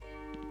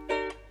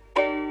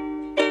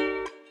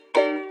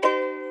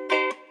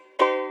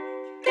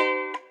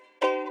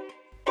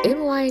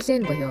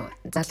MYLN буюу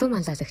залуу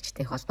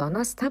манлайлагчдын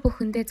холбооноос та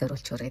бүхэндээ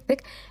зориулж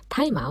хүргэдэг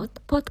Time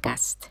Out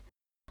podcast.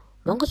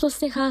 Монгол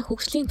улсынхаа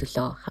хөгжлийн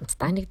төлөө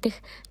хамтдаа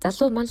нэгдэх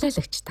залуу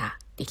манлайлагчдаа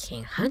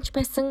дэлхийн хаанч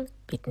байсан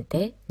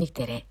бидэнтэй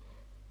нэгдээрэй.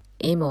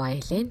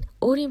 MYLN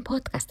өөрийн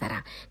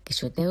подкастаараа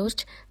гишүүднээ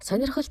урьж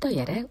сонирхолтой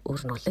яриа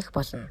өрнүүлэх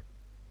болно.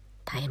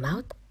 Time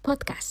Out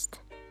podcast.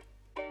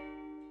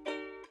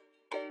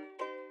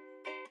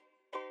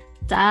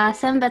 За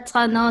сайн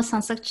байцгаана уу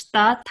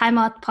сонсогчдоо.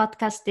 Time Out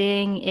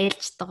podcast-ийн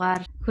ээлж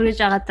дугаар хүрэж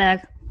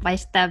байгаадаа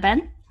баяртай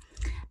байна.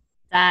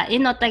 За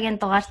энэ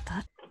удаагийн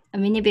дугаарт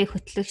миний бие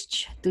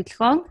хөтлөгч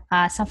Дүлгөөн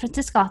Сан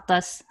Франциско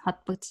хотоос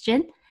холбогдож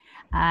байна.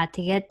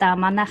 Тэгээд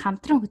манай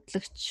хамтран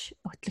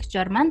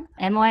хөтлөгчөөр маань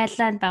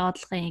MYLN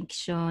байгууллагын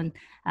гишүүн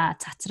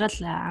цацрал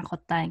анх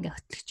удаа ингээ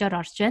хөтлөгчөөр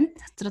орж байна.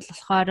 Цацрал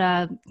болохоор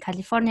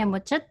Калифорни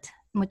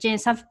мужийн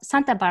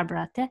Санта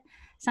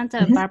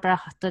Барбара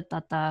хотод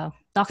одоо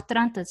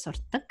докторантад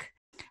сурдаг.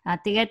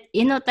 Тэгээд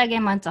энэ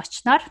удаагийн маань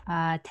зочноор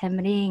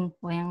Тамирын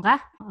Уянга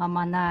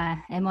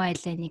манай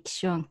MYLN-ийн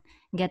гишүүн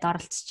ингээд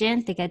оролцож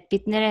байна. Тэгээд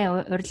бид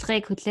нэрээ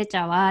урилгыг хүлээж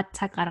аваад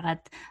цаг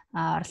гаргаад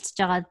оролцож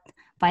байгаад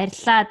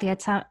баярлалаа.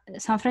 Тэгээд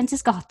Сан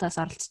Франциско хотоос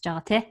оролцож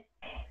байгаа тий.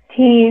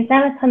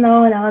 Сайн байна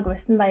уу? Намайг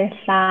урьсан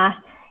баярлалаа.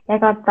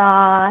 Яг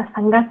одоо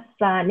сангаас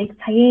нэг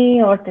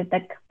цагийн урд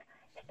байдаг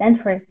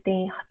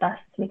Стэнфордын хотоос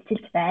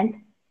нэгжилж байна.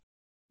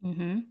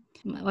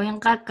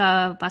 Уянгаг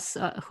бас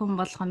хүн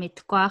болгоо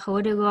мэдэхгүй ах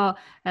өөрийгөө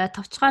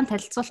товчхон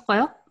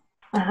танилцуулахгүй юу?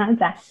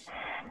 За.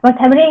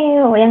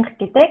 Тамирын Уянга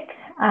гэдэг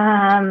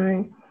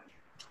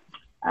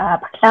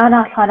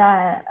бакалавра болохоор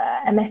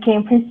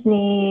Америкийн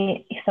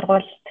Принстон их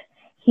сургуульд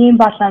хим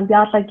болон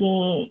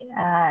биологийн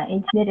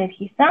инженерээр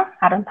хийсэн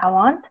 15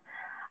 онд.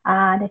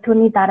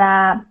 Түүний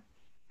дараа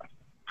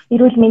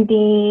эрүүл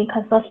мэндийн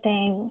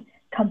консалтинг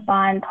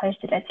компанид 2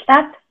 жил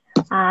ажиллаад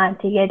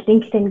тэгээд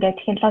LinkedIn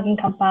гэх технологийн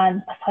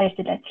компанид бас 2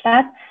 жил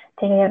ажиллаад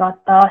тэгээд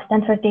одоо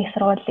Стэнфордын их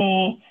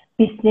сургуулийн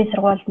бизнес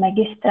сургуульд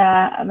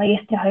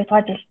магистрийн 2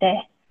 дугаар жилдээ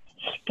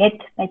эхлэх гээд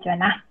байж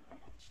байна.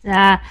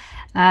 За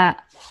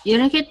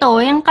ерөнхийдөө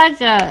Уянгаг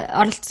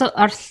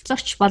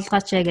оролцогч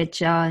болгооч гэж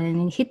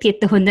хэд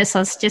хэдэн хүнээс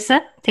сонсч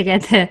байсан.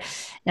 Тэгээд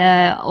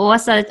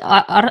угаасаа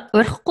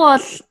өрөхгүй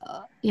бол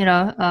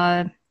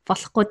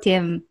болохгүй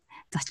тийм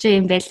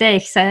зочин юм байлаа.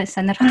 Их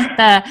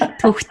сонирхолтой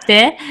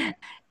төвхтэй.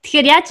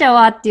 Тэгэхээр яаж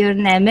яваад ер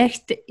нь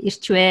Америкт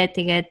ирчвэ?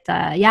 Тэгээд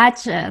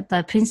яаж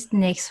одоо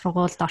Принстон-ийн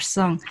сургуульд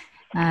орсон?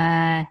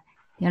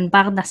 Ер нь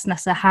бага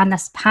наснаас хаана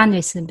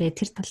байсан бэ?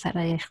 Тэр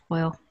талаараа ярихгүй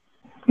юу?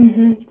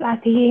 За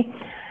тэгээ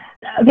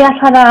би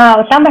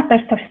болохоор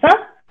Улаанбаатарт төрсөн.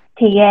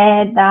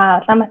 Тэгээд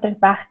Улаанбаатарт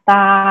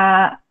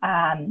байхдаа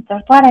 6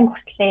 дугаар анги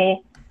хүртлээ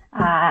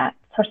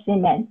сурсан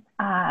юм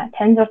байна.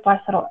 56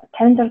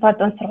 дугаар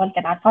дунд сургууль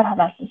дээр 10 дугаар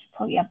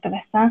хороолсон явдаг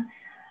байсан.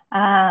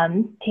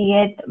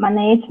 Тэгээд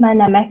манай ээж маань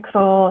Америк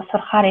руу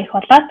сурахаар их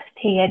болоод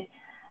тэгээд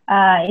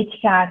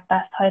ээжийнхээ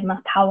ардаас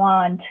 2005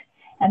 онд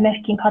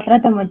Америкийн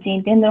Колорадо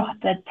мужийн Денвер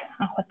хотод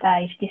анх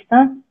удаа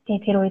ирсэн.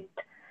 Тэгээд тэр үед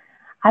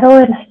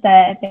 12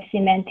 настай байсан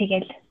юм байна.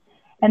 Тэгээд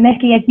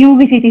Америк яг юу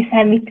гэдгийг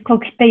сайн мэдэхгүй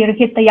гэхдээ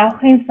ерөнхийдөө явах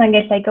юмсан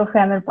гэж айгүйх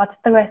амар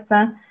боддог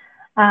байсан.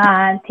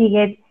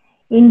 Тэгээд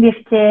энэ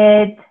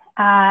виртээд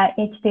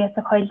ээжтэйгээс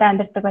хоёулаа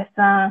амьдардаг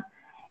байсан.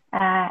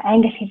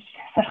 Англи хэл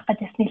сурах гэж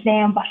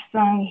нэлээд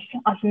болсон их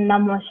олон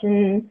ном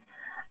уншин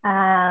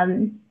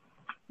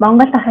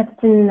Монгол хахад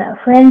чинь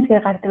Friends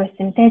гэж гардаг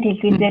байсан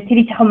телевизээр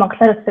тэрийг жоохон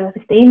монголоор үздэг байсан.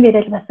 Гэхдээ энэ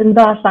дээрэл бас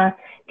өндөө олон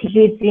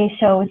телевизийн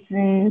шоу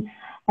үзэн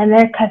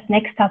America's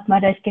Next Top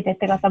Model гэдэг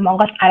одоо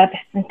Монгол гараад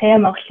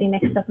ирсэн Монголын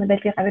Next Top Model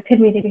гэдэг тэр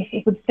мөрийг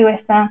их үздэг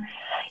байсан.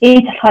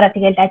 Ээж болохоор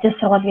тэгээд ажил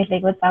сургууль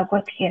гэлээгүй завгүй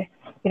тэгэхээр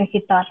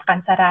ерөнхийдөө бол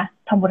ганцаараа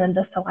том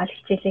өрөөндөө суугаад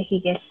хичээлээ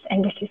хийгээл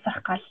англи хэл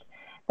сурах гал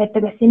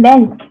байдаг байсан юм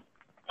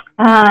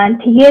байна.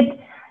 Тэгээд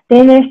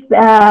Денверт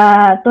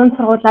дунд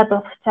сургуулаа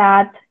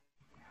дуусчаад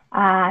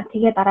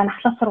тэгээд дараа нь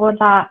ахлах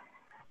сургуулаа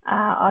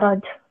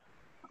ороод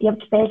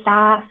явж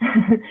байлаа.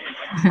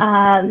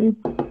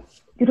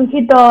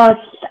 Ерөнхийдөө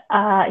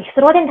их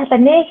сургуулийн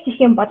талаар нэг их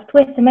юм боддгоо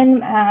байсан байна.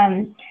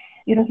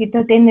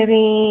 Ерөнхийдөө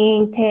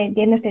Денверт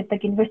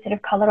гэдэг University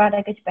of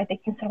Colorado гэж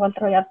байдаг их сургууль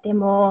руу явд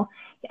юм уу?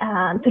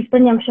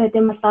 Төлбөр юм шиг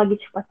юм болоо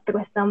гэж боддог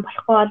байсан.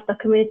 Болохгүй бол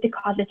community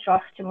college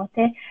руу орох юм уу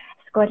те?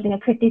 Эсвэл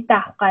нэг кредит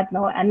авах гээд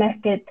нөгөө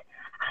Америкт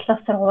ахлах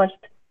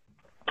сургуульд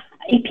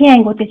AP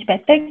ангууд гэж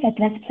байдаг.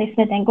 Advanced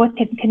Placement ангууд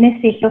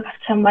тэрнээс илүү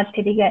авчих юм бол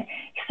тэрийг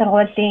их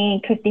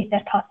сургуулийн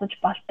кредитээр тооцож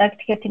болдог.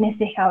 Тэгэхээр тэрнээс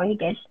их авъя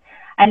гэж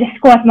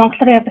алисгүй бол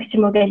Монгол руу явдаг ч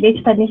юм уу гэж ээж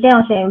та нэлээд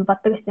олон юм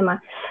боддог гэсэн юм аа.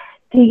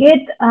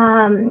 Тэгээд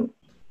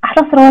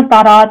ахлах сургуульд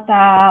ороод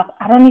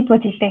 11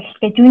 дугаар жилдээ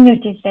эхлэхдээ junior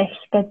жилдээ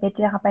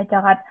эхлэхдээ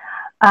байжгаад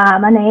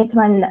манай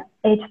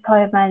ээж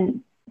хоёр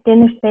маань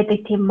Денверт байдаг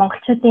тийм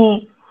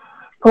монголчуудын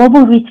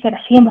Global Reach гэх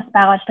ашигын бас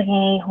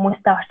байгууллагын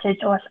хүмүүстэй очиж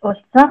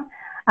уулзсан.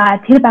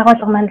 Тэр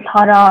байгууллага маань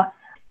болохоор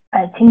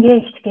Цэнгэр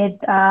ихч гээд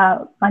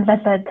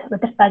манлайлаад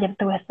удирдах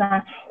явдаг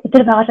байсан.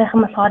 Тэр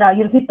байгууллагын болохоор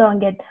ерөнхийдөө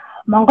ингээд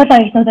Монгол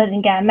оюутнуудад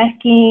ингээ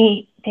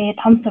Америкийн тэгээ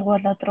том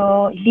сургуулиуд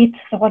руу, элит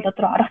сургуулиуд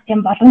руу орох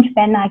тийм боломж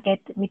байна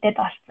гэд мэдээд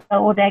олсон.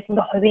 Өөрөө яг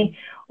ингээ хувийн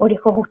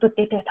өөрийнхөө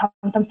хүүхдүүдийг тэгээ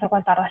том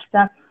сургуульд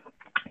оруулсан.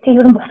 Тэгээ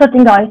ер нь бусад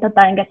ингээ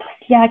оюутнуудаа ингээ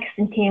туслая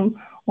гэсэн тийм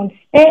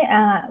үндэстэй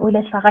үйл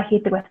ажиллагаа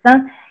хийдэг байсан.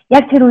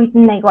 Яг тэр үед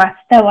нь айгүй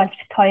азтай болж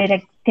хоёр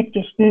яг тэр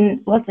жилд нь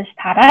уулзаж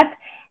тараад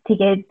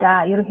тэгээд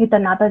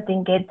ерөнхийдөө надад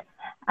ингээд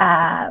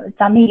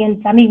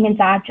замыг минь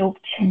зааж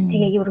өгч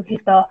тэгээ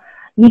ерөнхийдөө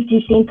нэг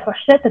жилийн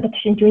туршид одоо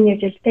тийм junior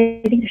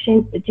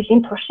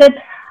жилийн туршид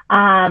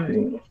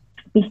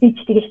бизнес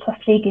тэгж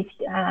туслая гэж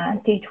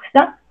тэгж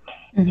өгсөн.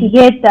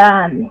 Тэгээд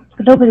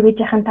Global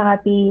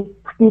Village-ийнхантайгаа би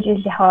бүтэн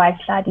жил яваа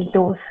ажиллаад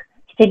илүү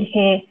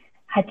хичээлээ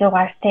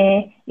хажуугаар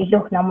те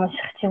илүү их ном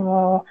унших ч юм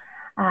уу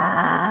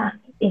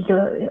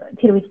илүү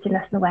тэр үед чинь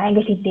бас нөгөө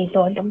англи хэлний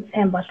илүү улам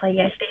сайн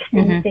болгоё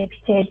гэсэн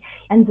бичээл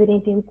янз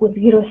бүрийн тийм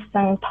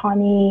гүргэрүүлсэн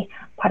тооны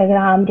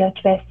програм явж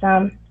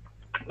байсан.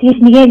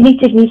 Тэгээд нэг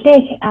жил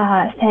нэлээх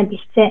сайн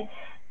бичсэн.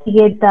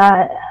 Тэгээд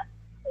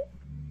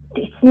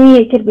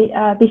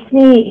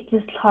бидний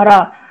эцэс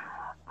болохоор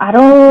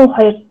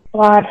 12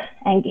 дугаар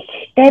анги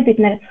ихтэй бид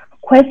нар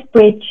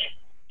QuestBridge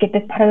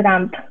гэдэг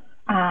програмд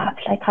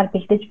апплайхаар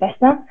бэлдэж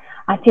байсан.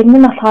 Тэр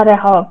нь болохоор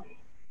яг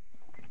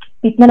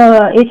бид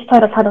нар ээж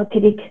тойрол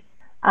тэрийг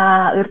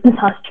урд нь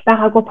сонсч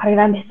байгаагүй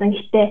програм байсан.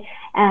 Гэхдээ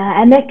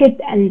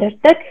Америкт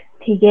амьдардаг.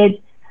 Тэгээд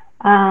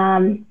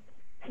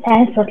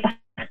сайн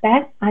сурлагатай.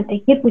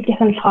 Тэгээд гэр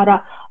бүлийнх нь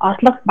болохоор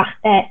орлого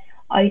багтай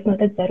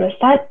оюутнуудад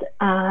зориулаад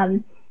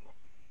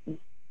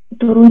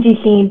 4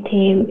 жилийн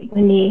тийм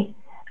үний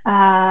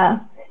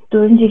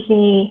 4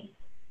 жилийн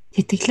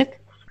тэтгэлэг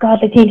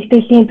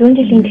тэтгэлгийн 4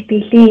 жилийн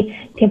тэтгэлгийн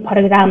тийм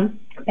програм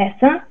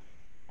байсан.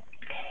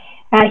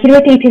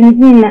 Хэрвээ тэрэнд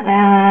нь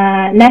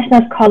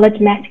National College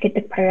Match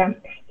гэдэг програм.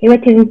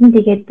 Хэрвээ тэрэнд нь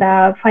тэгээд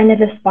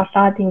finalist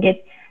болоод ингээд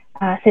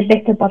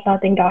selected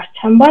болоод ингээд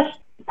орчих юм бол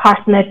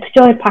partner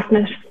 42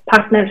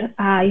 partner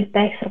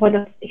юутай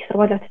их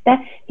сургуулиудтай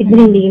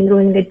бидний нэг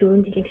рүү ингээд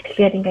 4 жилийн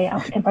тэтгэлгээр ингээд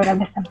явах тийм програм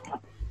байсан.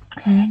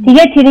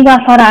 Тэгээд тэрийг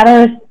болохоор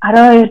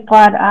 12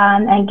 дугаар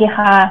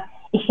ангийнхаа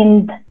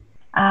ихэнд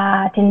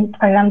тийм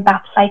програмд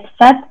apply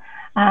хийсаад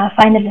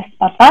finalist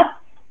болоод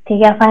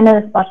тэгээ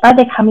finalist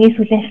болоод яг хамгийн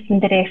сүүлийн шатны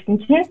дээр ирсэн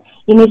чинь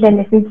имэйлээр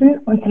нэсэн чинь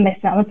унсан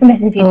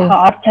байсан тэгээд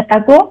орж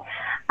чадаагүй.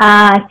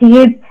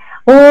 Тэгээд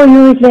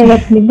юу илээ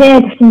гэж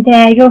нэлээд төвчөнтэй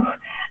айгүйх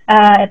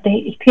одоо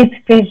итгэл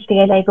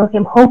тэгээд айгүйх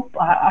юм hope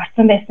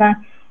орсон байсан.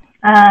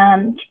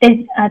 Гэтэл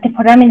тэр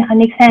програмын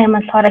нэг сайн юм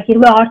болохоор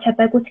хэрвээ орж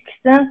чадаагүй ч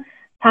гэсэн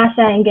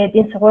цаашаа ингээд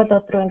энэ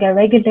сургуулиуд руу ингээд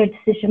regular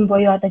decision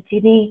буюу одоо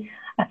жирийн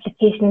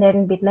application-ээр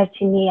нь бид нар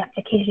чиний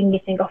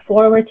application-ийг ингээд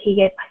forward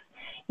хийгээд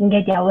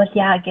ингээд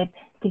явуулъя гэд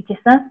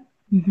тэгжсэн.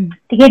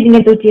 Тэгээд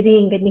ингээд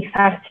жирийн ингээд нэг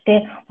сард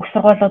те бүх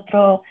сургуулиуд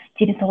руу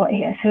жирийн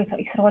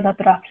сургуулиуд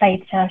руу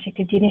apply хийж байгаа шиг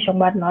жирийн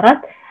шугамар нь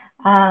ороод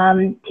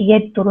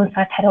тэгээд 4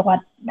 сард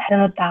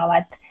хариунууд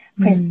аваад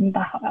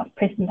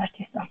Princeton орж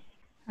ирсэн.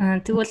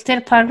 Тэгвэл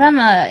тэр програм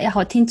яг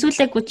хөө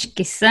тэнцвүүлээгүй ч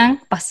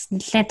гэсэн бас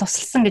нэлээд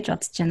тусалсан гэж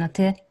бодож байна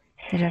тий.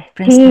 Тэр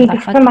Princeton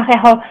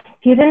яг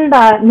тэр нь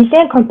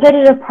нэлээд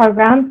competitive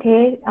program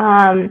тий.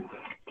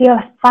 Тэгээ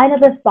бас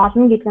finalist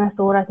болно гэдгээс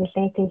өөрөөс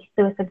нэлээд тийм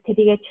хэцүү байсан.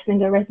 Тэрийгээ ч гэсэн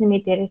ингээ resume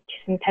дээр ч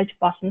гэсэн тавьж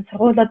болно.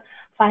 Сургуулиуд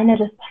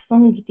finalist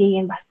болсон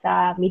гэдгийг бас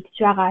мэдж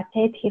байгаа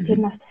тий. Тэгэхээр тэр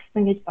нь бас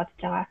туссан гэж бодож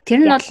байгаа. Тэр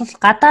нь бол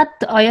гадаад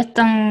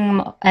оюутан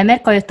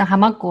Америк оюутан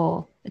хамаагүй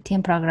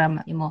тийм програм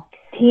юм уу?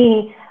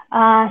 Тий.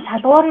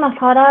 Шалгуур нь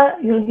болохоор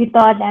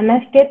ерөнхийдөө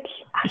Америкт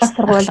ахлах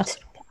сургууль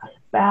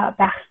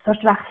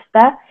сурч байх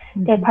хэрэгтэй.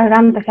 Тэгээ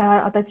програм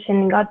дахиад одоо жишээ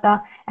нь ингээ одоо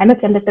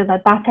Америк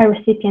амьдардаг data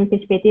recipient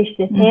гэж байдаг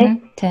шүү дээ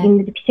тий.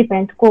 Энэ бичиг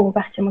баримтгүй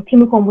байх ч юм уу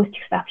тийм хүмүүс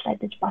ч ихсэн apply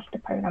хийж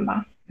болдог програм ба.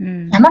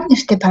 Ямар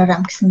нэртэй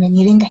програм гэсэн бэ?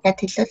 Нэрийг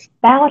дахиад хэлвэл.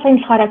 Байгууллагын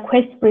болохоор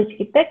QuestBridge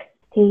гэдэг.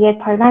 Тэгээд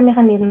програмын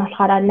нэр нь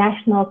болохоор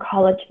National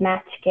College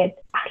Match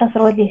гэдэг. Ахлах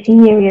сургуулийн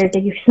senior year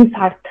гэдэг 9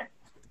 сард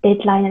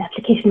deadline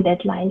application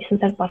deadline 9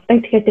 сард болдог.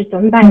 Тэгэхээр тэр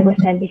дундаа аягүй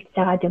сайн бэлтэж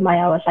байгаа юм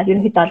явуулаад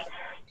ерөнхийдөө бол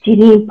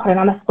жирийн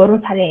програмаас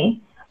 3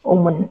 сарын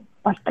өмнө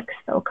болдог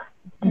гэсэн үг.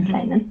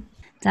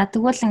 За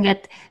тэгвэл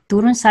ингээд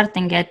 4 сард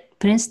ингээд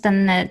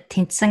Princeton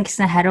тэнцсэн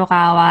гэсэн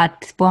хариугаа аваад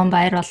бөөн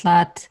баяр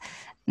болоод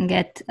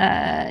ингээд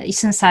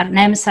 9 сар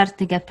 8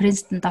 сард ингээд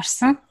Princeton-д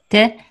орсон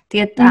тий.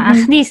 Тэгээд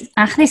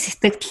анхны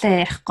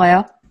сэтгэлдээ ярихгүй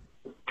юу?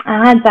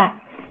 За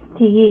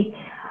тэгээ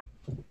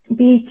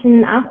би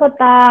чинь анх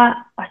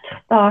удаа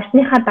очихдоо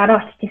орсныхаа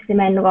дараа очиж ирсэн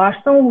байна. Нөгөө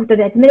орсон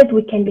хүүхдүүд admitted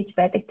weekend гэж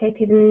байдаг тий.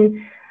 Тэр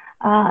нь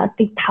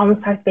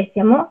 5 сард байсан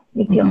юм уу?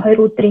 Нэг 2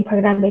 өдрийн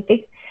програм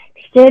байдаг.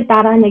 Тэгэхээр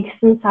дараа нэг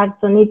 9 сар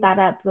зуны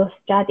дараа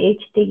дуусчаад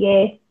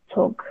ээжтэйгээ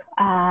цуг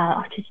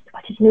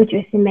очиж нүүж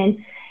байсан байна.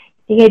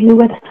 Тэгээд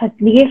нөгөө татхад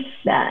нэг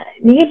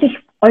л их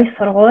ой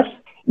сургууль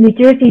New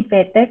Jersey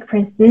байдаг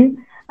Princeton.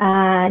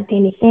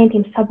 Тэгээд нэгэн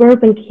тийм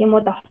suburban гэх юм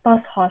уу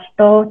хотоос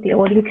хоолтой. Тэгээд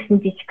өөрийн гэсэн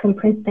жижигхэн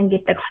Princeton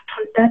гэдэг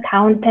хотхонтой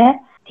таунтай.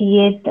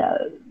 Тэгээд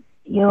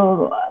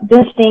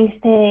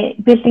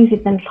buildings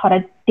эзэн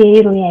болохоор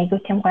дээр үе айгуу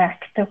тийм гоё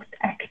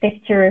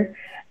architecture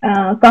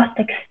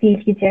Gothic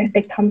style гэж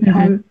ярьдаг том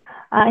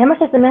Ямар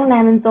ч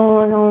 1800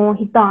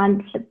 хэдэн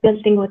онд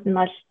билдингүүд нь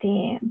бол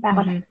тийм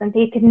байгуулагдсан.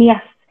 Тэгээд тэрний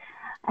бас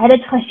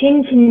арай жоохон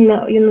шин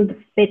юм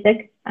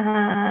байдаг.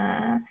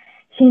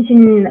 Шин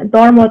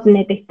дормод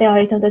нэдэгтэй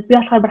хоёртойд би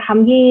болохоор бүр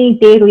хамгийн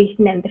дээр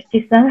үеийнх нь амьдарч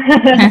ирсэн.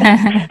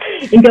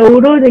 Ингээ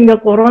өөрөө ингээ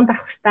 3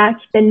 давхртаа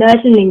гэтээ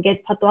 0 нь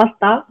ингээ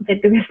подвалта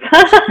гэдэг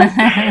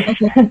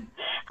байсан.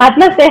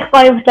 Гаднаас их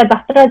гоё учраас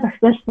дотроо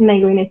зогсуулсан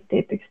аягүй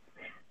нэттэй байдаг.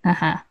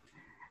 Аха.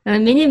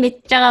 Миний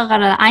мэдж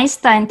байгаагаар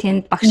Einstein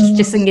тэнд багшилж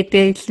исэн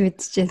гэдгийг л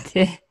мэдчихээн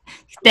тий.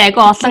 Гэтэ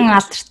айгүй олон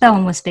алдартай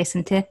хүмүүс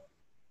байсан тий.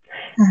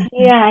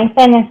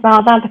 Einstein-аас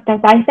олоод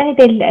Einstein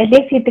дээр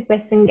лекц хийдэг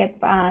байсан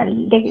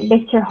гэдэг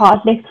lecture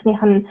hall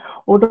лекцнийх нь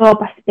өөрөө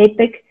бас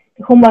байдаг.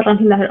 Хүн болгон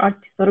тэнд орж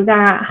зураг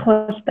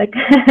авахулдаг.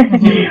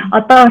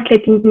 Одоо бол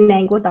тэнд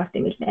ангууд орд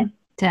юм лээ.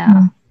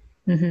 За.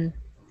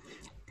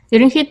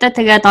 Ерөнхийдөө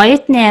тэгээд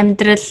оюутны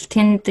амьдрал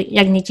тэнд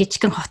яг нэг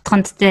жижигхэн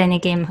хотхондтэй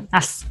нэг юм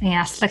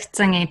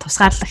аслагдсан,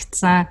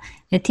 тусгаарлагдсан.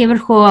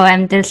 Тиймэрхүү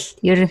амьдрал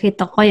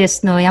ерөнхийдөө гоё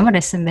эсэн үү? Ямар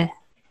эсэн бэ?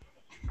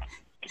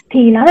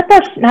 Тийм надад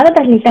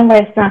бол нэлээд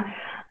гоё эсэн.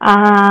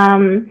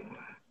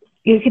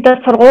 Ерөнхийдөө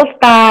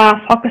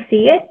сургуультай фокус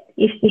хийгээд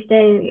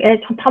ихтэй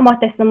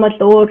томоотойсэн бол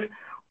өөр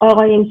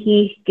гоё юм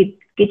хийх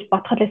гэж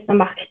бодхол байсан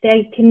баг.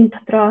 Гэтэ тэр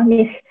дотроо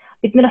нэг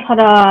бид нар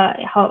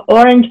болохоор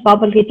orange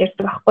bubble гэж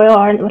ярьдаг байхгүй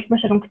юу? Улбан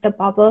шоронготой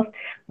bubble.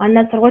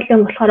 Манай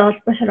сургуулийн болохоор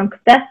улбан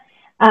шоронготой.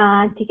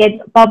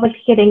 Тэгээд bubble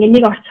гэхээр ингээ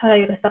нэг орцгоо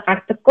ерөөсөө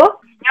гардаггүй.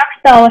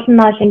 Нью-Йорктэй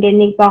уулна бол ингээ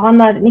нэг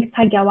вагоноор нэг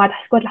цаг яваад,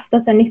 эсвэл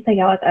автобусаар нэг цаг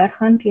яваад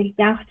ойрхон. Тэгээд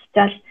янх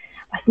очичаал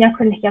бас Нью-Йорк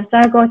нэг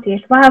явзаагүй.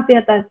 Тэгээд би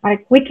одоо баг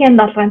weekend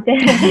болгоно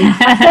тий.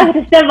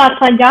 Автобусаар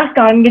болгоно Нью-Йорк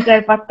орно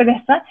гэж боддог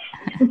байсан.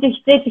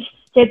 Тэгвэл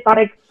хичээд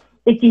барыг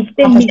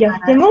жилдээ нэг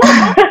явсан юм уу?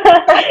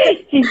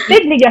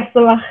 Жилдээ нэг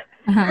явсан баг.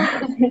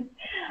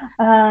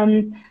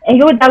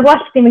 Аюу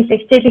дагвалт юм их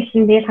хичээлэх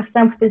юм дээр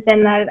хагцаа бүтэн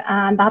сайнаар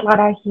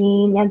даалгараа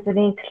хийн, янз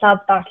бүрийн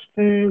клубд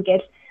орсон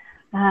гэл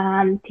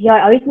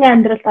тэгээ оюутны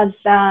амьдрал бол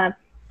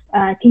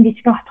тийм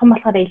жижигхэн хотхон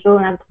болохоор илүү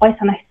надад гоё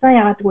санагдсан.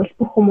 Ягаад гэвэл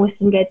бүх хүмүүс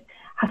ингээд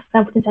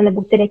хагцаа бүтэн сайнаар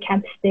бүгдээрээ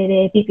кампус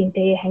дээрээ би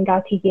бинтээ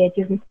хангаут хийгээд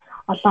ер нь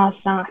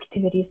олон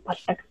активитис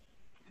болдог.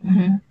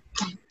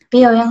 Би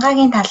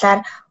уянгагийн талаар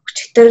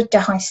өчигдөр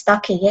жоохон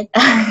сток хийгээд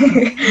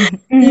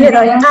тэгээд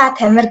уянга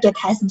тамир гэд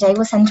хайсан чи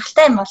айгүй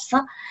сонирхолтой юм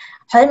болсон.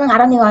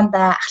 2011 онд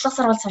ахлах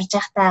сургууль сурж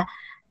байхдаа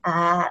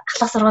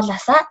ахлах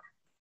сургуулиасаа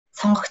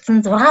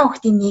сонгогдсон 6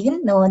 хүүхдийн нэг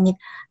нь нөгөө нэг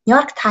New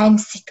York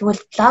Times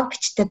сэтгүүл блог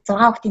бичдэг 6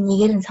 хүүхдийн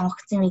нэгээр нь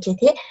сонгогдсон юм билээ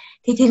тий.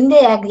 Тэгээд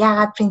тэрэндээ яг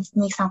яагаад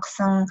Princeton-ыг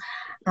сонгосон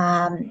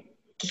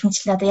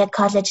гихмчлээ одоо яг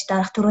коллежд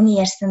орох түрүүний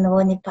ярьсан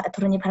нөгөө нэг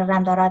түрүүний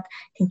програмд ороод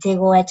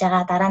тэнцээгөө байж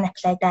байгаа дараа нь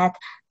аплайдаад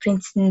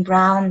Princeton,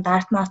 Brown,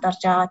 Dartmouth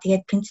орж байгаа.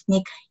 Тэгээд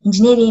Princeton-ыг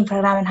инженерийн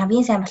програм нь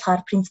хамгийн сайн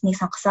болохоор Princeton-ыг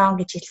сонгосон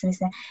гэж хэлсэн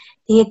байсан.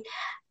 Тэгээд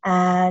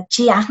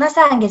чи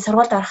анхнаасаа ингээд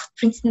сургуульд орох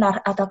Princeton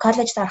одоо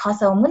коллежд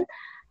орохоос өмнө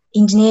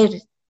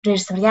инженерээр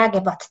сурья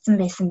гэж ботцсон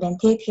байсан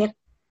байна тий. Тэгэхээр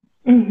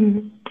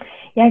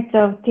яг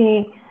зөв тий.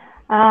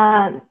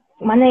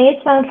 Манай ээж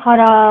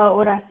болохоор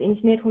өөрөөс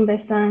инженер хүн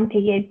байсан.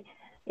 Тэгээд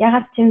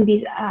ягаад ч юм би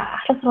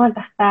ахлах сургууль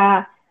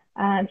байхдаа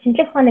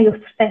шинжлэх ухааны аяг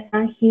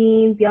туртайсан,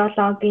 хим,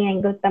 биологийн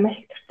ангиудаа маш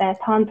их туртай,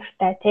 тоон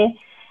туртай тий.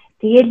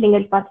 Тэгээл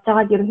ингээд бодож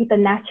байгаад ерөнхийдөө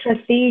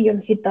naturally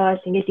ерөнхийдөө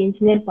бол ингээд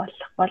инженер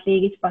болох болъё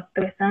гэж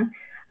боддог байсан.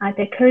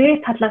 Тэгээ career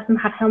талаас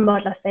нь харах юм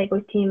бол бас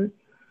айгүй тийм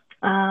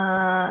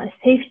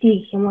safety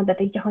гэх юм уу да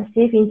жоохон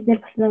safe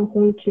инженер болсон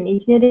хүн чинь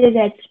инженерээр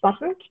ажиллаж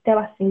болно. Гэтэ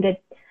бас ингээд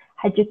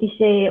хажуу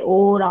тийшээ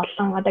өөр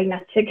олон одоо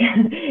над шиг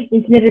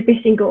инженерээр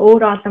биш ингээ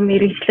өөр олон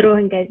мэргэжил рүү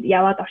ингээ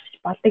яваад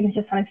орчих болдог юм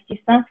шиг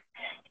санагдчихсан.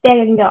 Гэтэ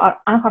яг ингээ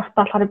анх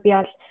орохдоо болохоор би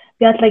бол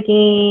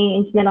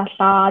биологийн инженер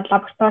болоод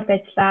лабораторид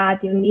ажиллаад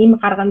ийм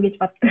гаргана гэж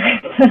боддог.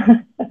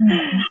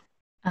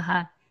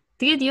 Аха.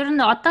 Тэгээд ер нь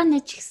одоо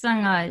нэг ч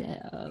гэсэн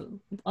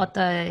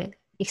одоо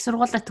их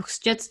сургуулаа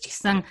төгсчөөд ч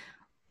гэсэн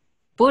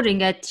бүр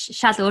ингээд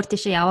шал өөр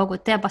тийшээ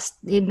яваагүй те бас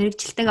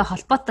мэргэжилтэйгээ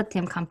холбоотой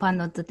тийм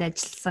компаниудад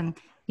ажилласан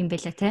юм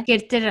байлаа те.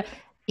 Тэгэхээр тэр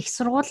их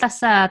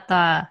сургуулаасаа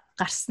одоо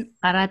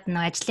гараад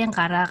нөө ажлын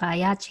гараагаа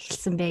яаж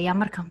эхэлсэн бэ?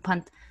 Ямар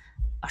компанид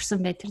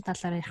орсон бэ? Тэр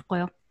талаар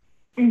ярихгүй юу?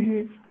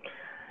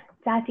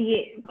 За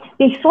тэгээ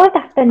их сургууль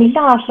тахта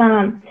нэлээд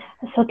олон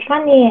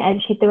судалгааны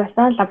ажил хийдэг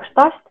байсан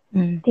лабораторид.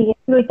 Тэгээд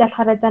тэр үед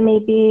болохоор за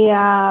maybe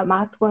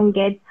магадгүй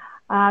ингээд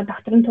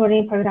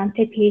докторантурын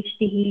програмтай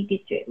PhD хий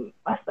гэж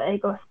бас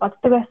айгуу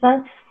боддог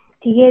байсан.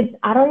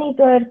 Тэгээд 11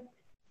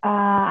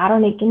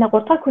 гинэ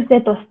 3 дахь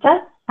курсээ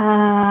дуусчаад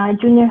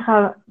junior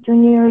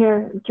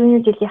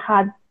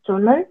жилийнхаа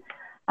зүүн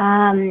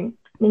нь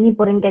миний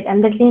бүр ингээд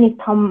амьдралын нэг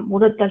том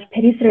мөрөд бол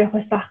Парис руу явах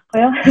байсан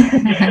байхгүй юу?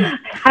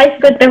 High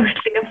school дээр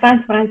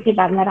хүртэл Францын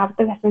барнаар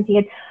авдаг байсан.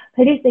 Тэгээд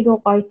Парис айгуу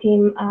гоё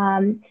тийм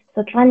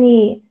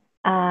судалгааны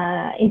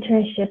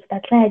internship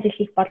дадлын ажил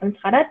хийх боломж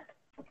гараад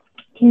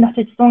тэнд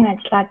очиж 100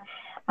 ажиллаад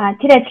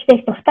тэр ажилдаа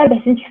их дуртай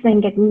байсан ч гэсэн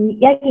ингээд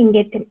яг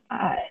ингээд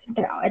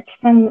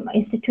ажилласан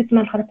институт нь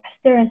болохоор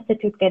Pasteur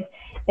Institute гэдэг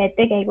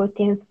байдаг айгуу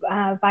тийм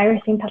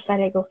вирусын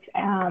талаар айгуу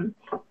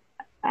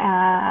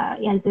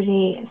янз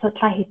бүрийн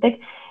судалгаа хийдэг.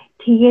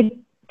 Тэгээд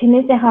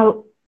тэрнээсээ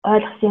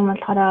ойлгосон юм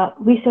болохоор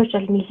research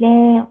бол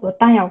нэлээд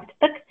удаан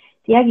явагддаг.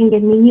 Яг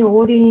ингээд миний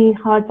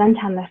өөрийнхөө зан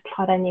чанарт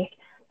болохоор нэг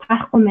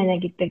таарахгүй мэнэ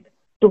гэдэг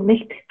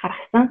дүгнэлт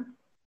гаргасан.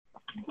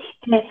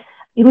 Тэгэхээр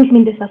эрүүл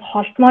мэндээс бас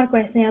холдмоор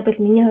байсан. Яг бол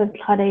миний хувьд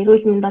болохоор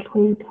эрүүл мэнд бол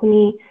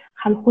хүний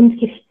хүнд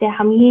хэрэгтэй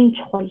хамгийн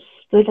чухал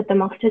зүйл. Одоо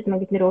монголчууд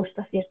бид нэр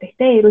өөрсдөө ярьдаг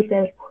те эрүүл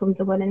байвал бүх юм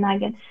зүгээр байна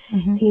гэдэг.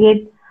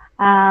 Тэгээд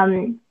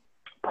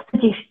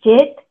буцаж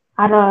ирчээд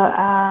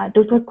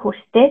 4-р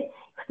курстэй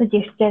буцаж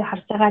ирчээд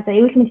харж байгаа. За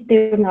эрүүл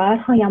мэндтэй нь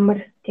ойрхон ямар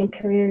тийм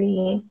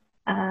career-ийн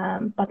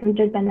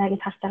боломжууд байна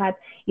гэж харж байгаа.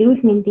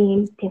 Эрүүл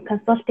мэндийн тийм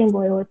консалтинг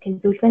буюу тийм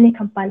зөвлөгөөний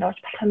компанид орж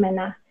болох юм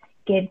байна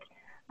гэд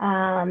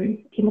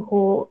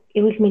тиймэрхүү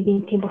эрүүл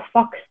мэндийн тийм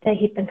фокустай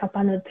хэдэн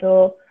компаниуд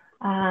руу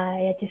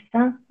яаж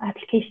ирсэн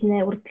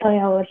аппликейшн урьдлоо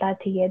явуулаад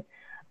тэгээд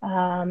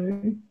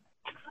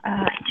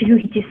интервью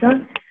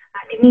хийжсэн.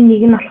 Тэрний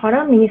нэг нь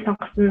болохоор миний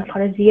сонгосон нь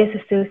болохоор ZS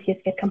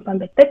Associates гэх компани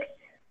байдаг.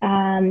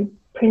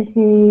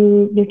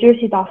 Princeton, New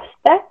Jersey-д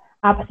офистай.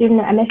 Бас ер нь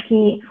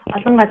Америкийн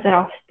олон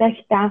газар офистай.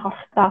 Гэтэ анх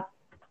орохдоо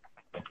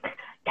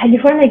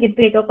Калифорни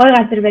гэдэг гой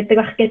газар байдаг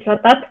байх гэж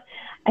бодоод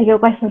аяа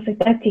гой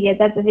сонсогдоод тэгээд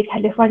би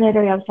Калифорни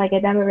руу явлаа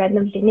гэдэг амар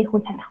randomly нэг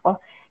хүн танихгүй.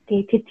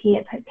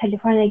 Тэгээд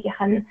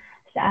Калифорнигийнх нь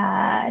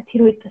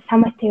тэр үед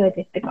Саматеод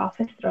гэдэг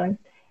офис руу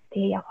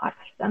тэгээд явахаар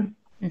болсон.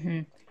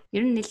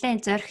 Ер нь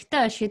нэлээд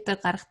зоригтой шийдвэр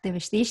гаргах юм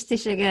байна шүү дээ. Ийш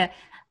тийшээгээ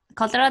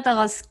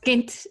Колорадогоос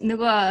гинт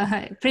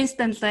нөгөө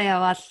Принстон руу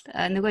яваал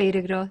нөгөө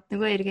эрэг рүү,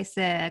 нөгөө эргээс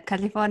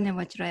Калифорни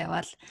мужид руу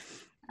яваал.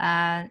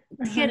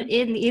 Тэгэхээр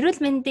энэ эрүүл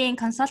мэндийн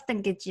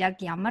консалтинг гэж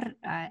яг ямар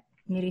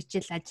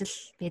мэргэжил ажил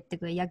байдаг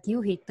вэ? Яг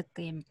юу хийдэг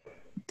юм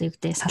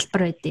гэдэг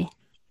салбар байдیں۔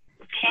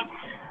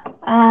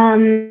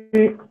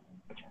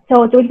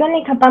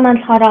 Зөвлөгөөний компани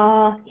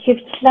болохоор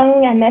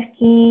хэвчлэн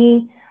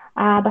Америкийн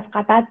бас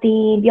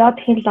гадаадын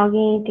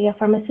биотехнологийн тэгээ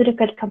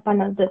pharmaceutical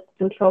компаниудад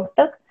зөвлөгөө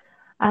өгдөг.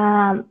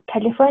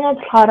 Калифорнид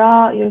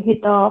болохоор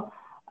ерөнхийдөө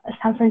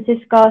Сан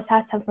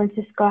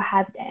Франциско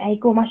хавьд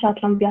айгүй маш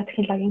олон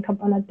биотехнологийн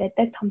компаниуд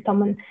байдаг.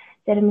 Том нь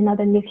зарим нь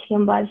одоо нэрлэх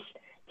юм бол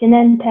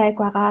Genentech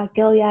байгаа,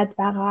 Gilead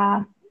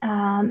байгаа,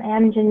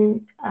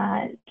 Amgen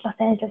Los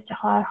Angeles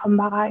жоохон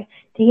байгаа.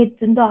 Тэгээд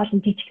зөндөө олон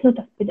жижигнүүд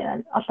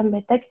олон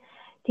байдаг.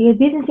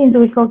 Тэгээд бизнесийн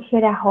зөвлөгөө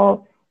гэхээр яг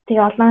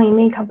тэгээ олон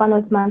эмийн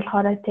компаниуд маань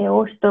болохоор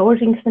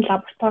өөрийн гэсэн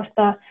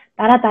лабораторитой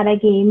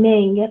дараагийн эмээ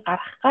ингээд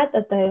гаргах гад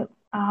одоо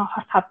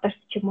хот хавдарч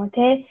ч юм уу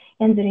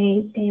янз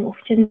бүрийн тийм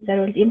өвчин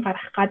зориулт юм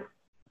гаргах гад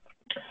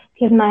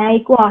тэр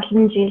айгүй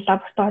олон жил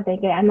лабораторид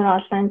ингээд амар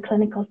олон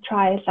clinical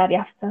trial-аар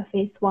явсан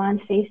phase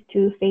 1, phase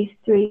 2, phase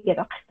 3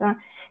 гэдэг багтсан.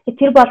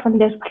 Тэр болгон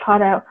дээр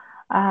болохоор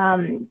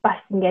бас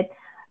ингээд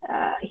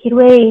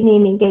хэрвээ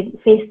энэ ингээд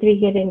phase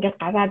 3-гээр ингээд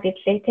гараад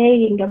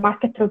ирлээ ингээд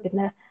маркет руу бид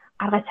нэ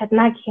гаргаж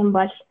чадна гэх юм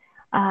бол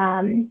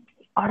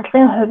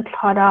орлогын хувьд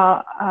болохоор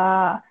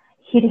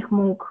хэр их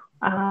мөнгө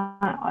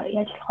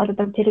яаж болохоор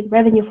одоо тэр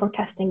revenue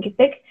forecasting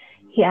гэдэг.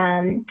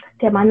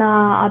 Тэгээ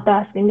манай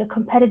одоо ингээ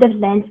competitive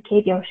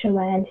landscape юм шиг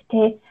байна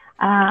тий.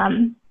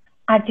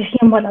 Гарч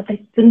ирэх юм бол одоо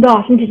зөндөө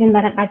олон жилийн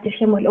дараа гарч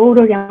ирэх юм бол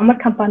өөр ямар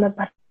компаниуд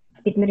бас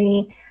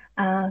бидний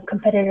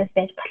competitors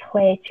байж болох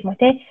вэ ч юм уу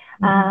тий.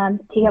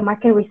 Тэгээ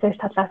market research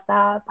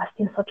талаасаа бас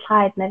тийм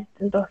судалгаа эднэр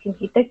зөндөө хэм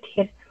хийдэг.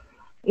 Тэгэхээр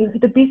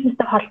ерөнхийдөө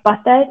бизнестэй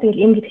холбоотой.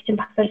 Тэгэл юм гэдэг чинь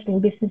бас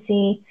л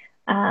бизнесийн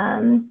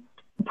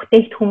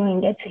бүтээгдэхүүн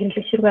ингээд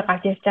хэрэглэгчрүүгээ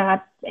гарч ирж байгаа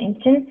юм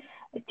чинь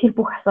тэр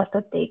бүх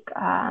асуудлуудыг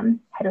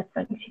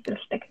хариуцах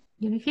шийдвэрлэдэг.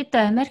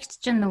 Ерөнхийдөө Америкт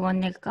ч нөгөө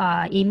нэг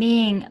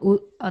эмийн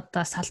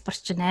одоо салбар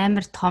чинь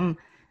амар том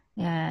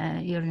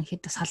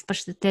ерөнхийдөө салбар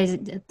шүү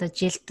дээ. Одоо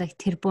жилд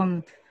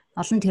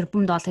олон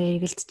тэрбум доллар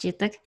эргэлдэж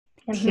идэг.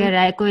 Тэгэхээр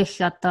айгүй их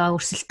одоо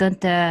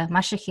өрсөлдөөнтэй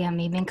маш их юм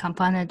эмийн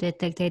компаниуд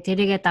байдаг. Тэгээ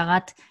тэрийгээ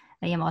дагаад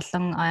ийм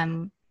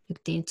олон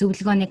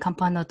зөвлөгөөний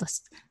компаниуд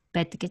бас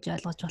байдаг гэж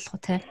ойлгож болох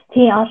уу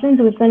тий олон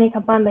зөвлөгөөний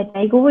компани байдаг.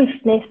 Айгүй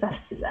ихнээс бас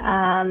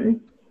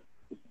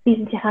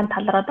бизнесийн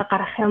тал руу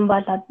гарах юм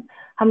бол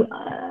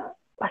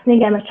бас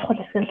нэг амар чухал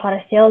хэсэг нь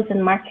болохоор sales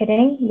and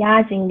marketing.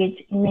 Яаж ингэж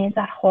имээ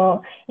зарах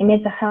уу? Имээ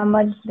зарах юм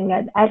бол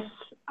ингээд аль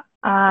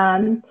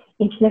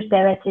инженертэй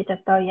аваач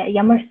одоо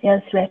ямар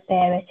sales rep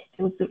аваач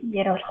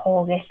яриулах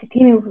уу гэх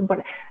тийм юм бүр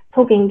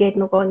цуг ингээд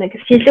нөгөө нэг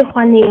шинжлэх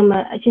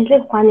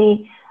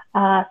ухааны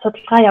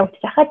судалгаа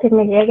явагдаж байгаа. Тэр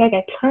нэг яг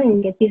адилхан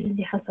ингээд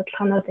бизнесийн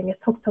судалгаанууд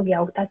ингээд цуг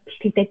явагдаад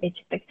бэлтгэдэг байж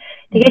байгаа.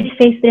 Тэгээд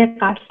Facebook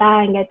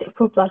гарлаа ингээд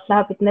approve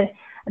боллоо бид нэр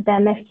одоо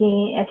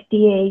Америкийн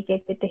FDA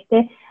гэдэг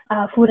те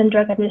Food and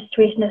Drug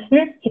Administration-аас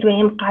нь хэрвээ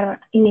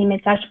энэ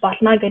имээ зарж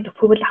болно гэдэг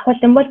approval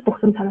авах юм бол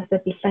бүх юм танаас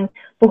билэн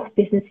бүх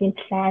бизнесийн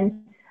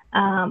план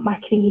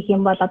маркетинг хийх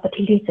юм бол одоо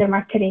телевизээр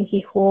маркетинг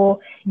хийх үү,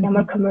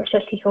 ямар commercial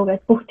хийх үү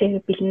гэдэг бүх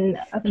тэр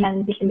бэлэн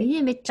план бэлэн.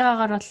 Миний мэдж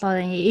байгаагаар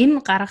бол эм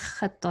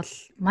гаргахад бол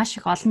маш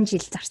их олон жил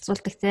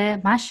зарцуулдаг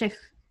те. Маш их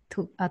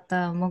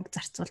одоо мөнгө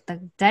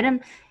зарцуулдаг. Зарим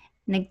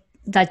нэг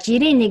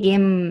жирийн нэг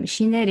эм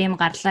шинээр эм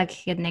гарлаа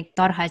гэхэд нэг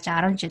дор хаяж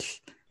 10 жил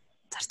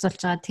зарцуулж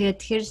байгаа.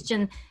 Тэгэхээр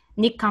чинь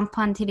нэг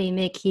компани тэр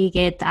эмийг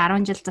хийгээд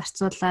 10 жил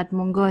зарцуулаад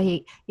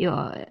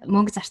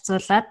мөнгө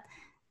зарцуулаад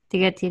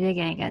тэгээд тэрийг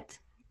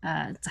ингээд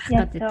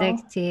зарах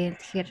гэдэг.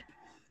 Тэгэхээр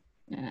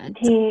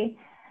Тий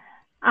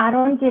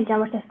 10 жил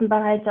ямар ч байсан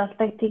байгаа гэж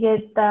болдог.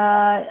 Тэгээд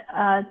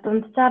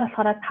дунджаар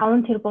болохоор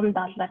 5 тэрбум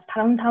доллар,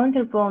 5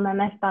 тэрбум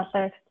US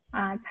доллар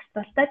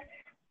зарцуулдаг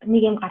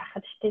нэг юм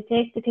гаргахад шүү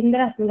дээ. Тэрэн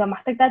дээрээс ингээ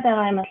матагдаад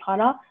байгаа юм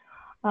болохоор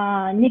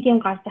нэг юм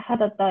гарч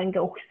хахад одоо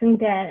ингээ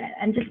өгсөндөө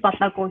амжилт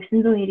болоогүй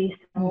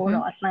 999 өөр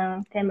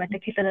олон тийм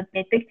мотокилод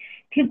байдаг.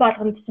 Тэр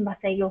болгонд чинь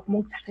бас аягүй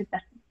мөнгө зарцуулж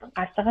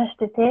гарч байгаа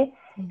шүү дээ.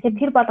 Тэгэхээр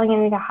тэр болгоны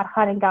нэг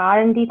харахаар ингээ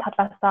R&D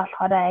талаас нь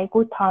болохоор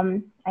аягүй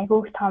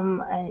том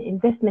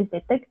investment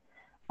байдаг.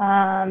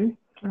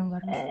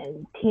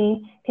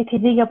 Тэгээ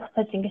тэрийгэ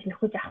буцааж ингэж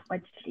нөхөж авахгүй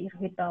гэж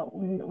ерөөдөө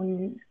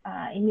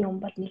энэ юм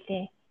бол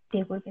нэлээ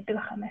дээгүүр гэдэг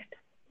байх юм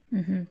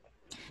байна.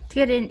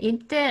 Тэгэхээр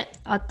энэтэй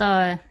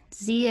одоо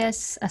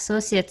ZS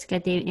Associates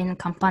гэдэг энэ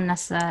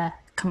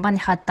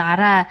компанийнхаа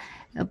дараа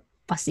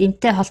бас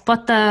энэтэй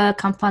холбоотой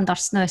компанид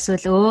орсон уу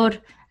эсвэл өөр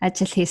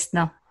ажил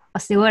хийсэн үү?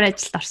 Бас өөр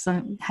ажилд орсон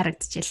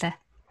харагдчихлаа.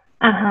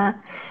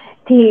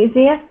 Тэгээ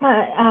ZS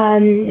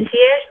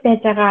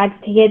байж байгаа.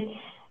 Тэгээд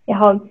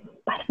яг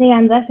басны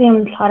анзаарсан юм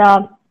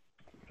болохоор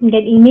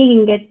ингээд энийг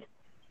ингээд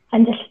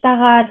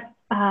амжилттайгаар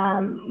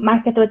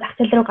маркет руу зах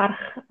зээл рүү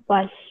гарах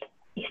бол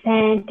их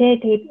сайн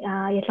тэгээд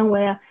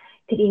ялангуяа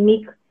тэр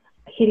энийг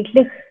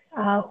хэрэглэх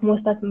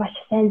хүмүүстээ маш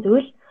сайн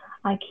зүйл.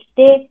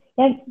 Гэхдээ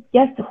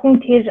яг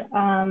зөвхөн тэр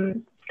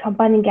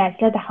компаниг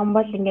ажиллаад ах юм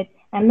бол ингээд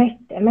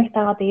Америкт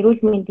байгаа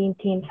эрүүл мэндийн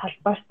тийм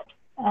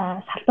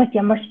салбарт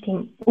ямар ч тийм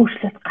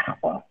өөрчлөлт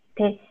гарахгүй.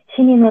 Тэ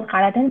шинэ юмуд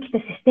гараад байна.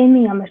 Гэхдээ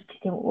системийн ямар ч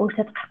тийм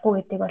өөрчлөлт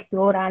гарахгүй гэдэг бол би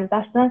өөрөө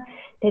анзаарсан.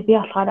 Тэгээ би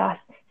болохоор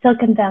бас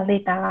Silicon Valley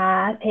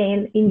байгаа.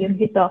 Тэгээ энэ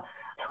ерөнхийдөө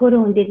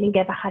төхөөрөм хүндэл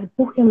ингээд бахаар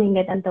бүх юм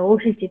ингээд дандаа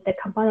өөрчилж идэг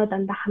компаниуд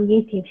дандаа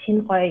хамгийн тийм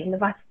шинэ гоё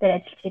инновацтай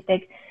ажиллаж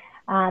идэг.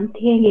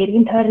 Тэгээ ингээд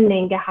эргэн тойронд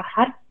ингээд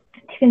харахаар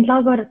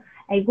технологиор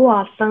айгүй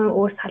олон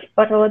өөр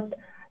салбарууд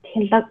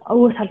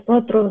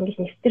руу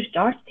ингээд нэвтэрч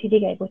орж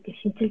тэрийг айгүй тийм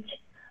шинжилж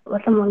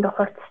улам ингээд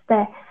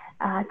хурцтай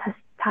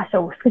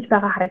цаашаа өсгөж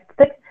байгаа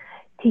харагддаг.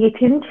 Тэгээд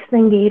тэр нь ч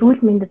гэсэн ингээ эрүүл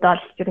мэндэд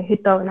бол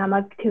ерөнхийдөө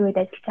намайг тэр үед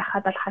ажиллаж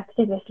байхад бол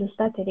хатдаг байсан л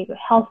да. Тэрийг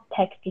health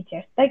tech гэж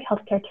ярьдаг.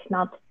 Healthcare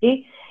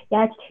technology.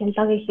 Яаж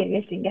технологиг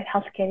хэрэглэж ингээ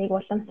healthcare-ыг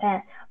улам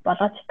сайн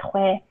болгож чадах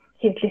вэ?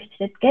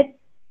 Хэрэглэгчдэд гээд.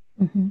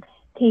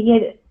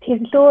 Тэгээд тэр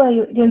лөө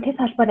ерөнхий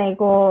салбар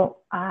айгу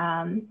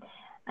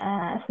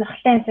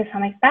сонирхолтой юмсыг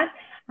санагдаад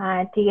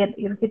тэгээд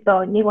ерөнхийдөө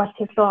нэг бол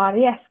тэр лөө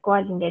орё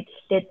эсвэл ингээд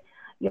эхлээд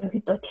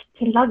ерөнхийдөө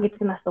технологи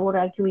гэдэг нь бас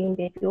өөрөө юу юм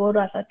бэ? Би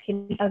өөрөө болоод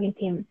технологийн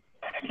тийм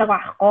технологи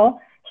авахгүй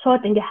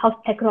шууд ингээ health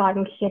tech руу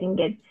орно гэхээр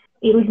ингээд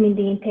эрүүл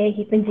мэндийн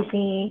хэдэн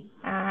жилийн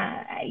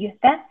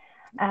юутай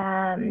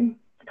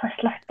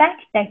туршлагатай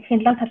гэдэг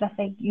технологи талаас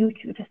юу ч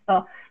ерөөсөө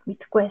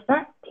мэдэхгүй байсан.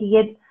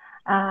 Тэгээд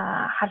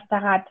харж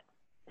байгаад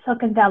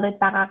Silicon Valley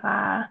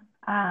байгаагаа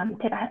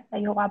тэр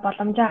юугаа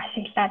боломжоо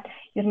ашиглаад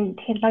ер нь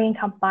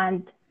технологийн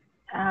компанид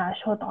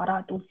шууд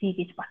ороод үзье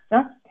гэж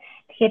бодсон.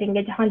 Тэгэхээр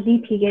ингээд жоохон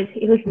лид хийгээд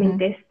эрүүл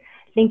мэндээс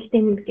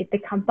LinkedIn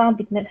гэдэг компани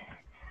бид нэр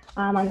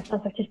манай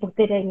сонсогч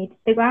бүгдээрээ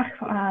мэддэг байх.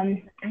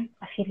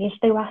 Бас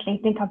хэрэгэлдэг байх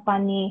LinkedIn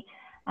компани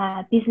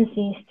Business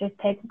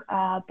Institute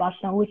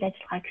болон үйл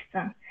ажиллагаа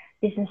гэсэн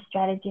Business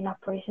Strategy and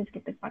Operations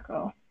гэдэг баг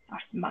руу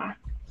орсон байна.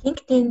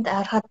 LinkedIn-д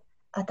ороход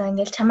одоо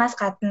ингээд чамаас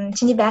гадна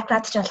чиний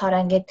background ч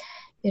болохоор ингээд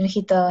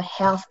ерөнхийдөө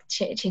health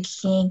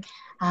чиглэлийн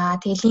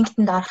тэгээ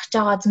LinkedIn-д орох гэж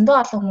байгаа зөндөө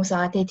олон хүмүүс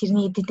байгаа. Тэгээ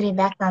тэрний тэдний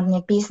background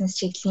нь business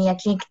чиглэлийн яг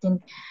LinkedIn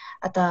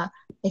одоо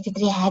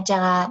тэдний хайж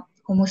байгаа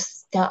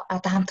хүмүүстэй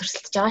одоо хамт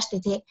өрсөлдөж байгаа шүү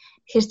дээ.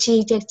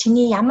 Тэгэхээр яг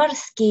чиний ямар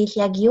skill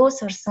яг юу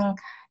сурсан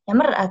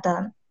ямар одоо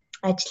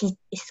ажлын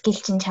skill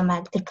чинь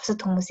чамайг тэр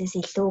бусад хүмүүсээс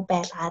илүү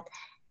байлгаад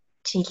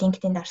чи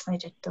LinkedIn-д орсон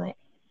гэж боддог бай.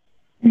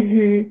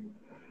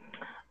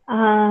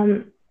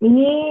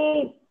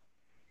 Миний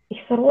их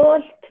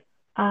сургуульд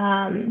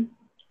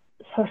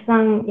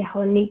сурсан яг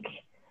нэг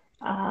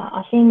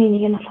олон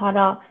нэг нь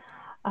болохоор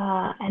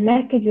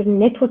Америкт ер нь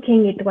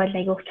networking гэдэг бол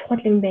аягүй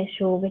чухал юм байна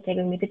шүү гэж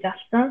аягүй мэдэж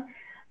авсан.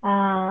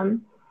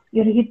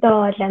 Ерөнхийдөө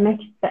бол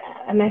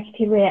Америкт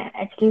хэрвээ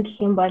ажиллана гэх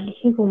юм бол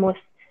ихэнх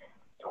хүмүүс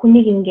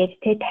хүнийг ингээд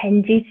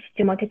таньж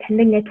юм уу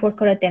таньдаг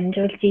network-ороо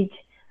дамжуулж нэлээд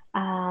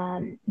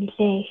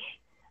их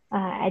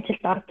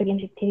ажилд ордог юм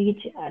шиг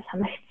тэргийж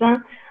санагдсан.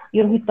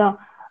 Ерөнхийдөө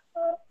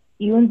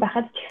юунд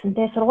байхад ч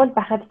гэсэн сургууль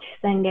байхад ч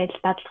гэсэн ингээд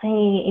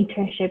дадлагын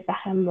internship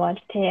байх юм бол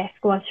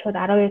эсвэл шууд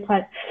 12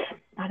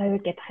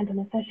 гэдэг хань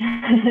тунасаа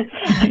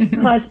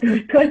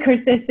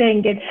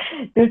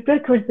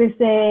дөрөвдүгээр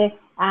курсээсээ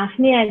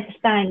анхны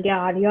ажилдаа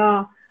ингээд орё.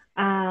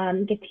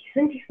 Ингээд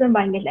тэгсэн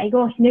ба ингээд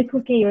айгүй бол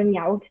networking юу нь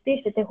явагддаг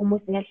шүү дээ.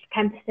 Хүмүүс ингээд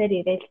кампусээр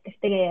ирээд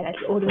тэртэйгээ яриад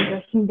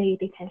өөрөө хин бэ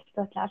гэдгийг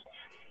танилцуулаад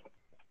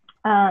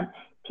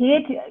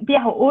тэгээд би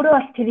яг өөрөө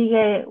бол тэрийг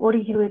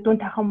өөрийн хэрвээ дүн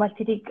тавих юм бол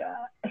тэрийг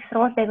их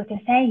сургуульд айгүй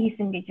тийм сайн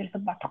хийсэн гэж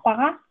ерөөсөй бодохгүй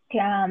байгаа.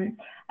 Тэгээ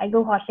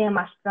айгүй хоолын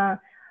юм алсан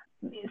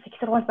их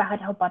сургууль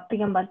байхад яг боддог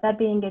юм бол за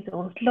би ингээд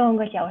өглөө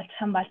өнгөл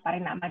явуулчих юм бол баг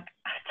намайг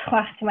авчих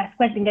байх юм.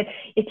 Эсвэл ингээд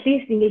at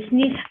least ингээд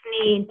эхний шатны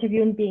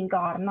интервьюнд би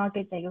ингээд орно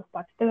гэж айгүй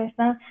боддог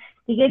байсан.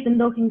 Тэгээд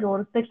зөндөө ингээд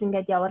урагдл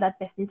ингээд явуулаад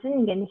байсан чинь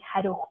ингээд нэг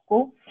хариу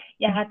өгөхгүй.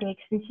 Ягаад гэвэл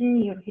гэсэн чинь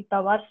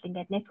ерөөхдөө бол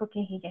ингээд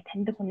networking хийгээд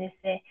таньдаг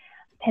хүнээсээ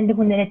таньдаг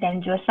хүнээрээ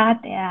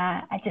дамжуулаад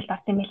ажилд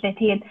орсон юм лээ.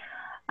 Тэгээд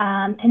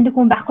таньдаг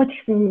хүн байхгүй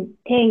гэсэн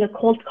тэг ингээд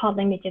cold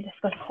calling гэж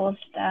эсвэл cold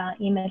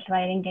email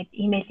writing гэдэг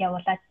email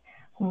явуулаад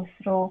хүмүүс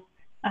рүү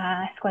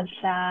эсвэл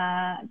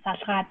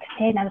залгаад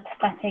тэг надад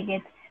туслаач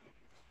гэдэг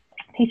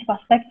тийч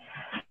болдог.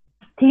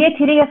 Тэгээд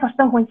тэрийгээ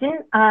сурсан хүн чинь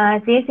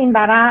CS-ийн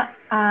дараа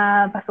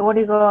бас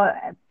өөрийгөө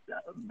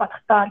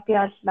бодохдоо би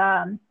бол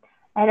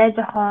арай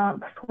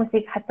жоохон бус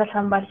хүмүүсийг хадгалах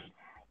юм бол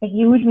яг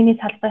юу л миний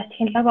салбар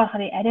технологи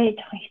болохоор арай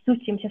жоохон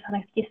хэцүү юм шиг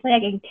санагдчихсан.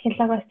 Яг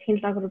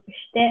технологи руу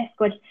биш те.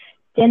 Эсвэл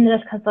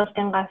general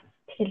consulting-аас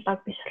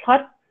технологи биш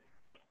болохоор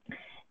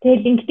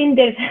тэгээд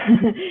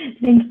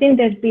LinkedIn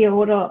дээр би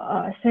өөрөө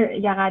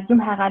ягаад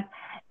юм хагаад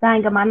за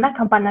ингээ манай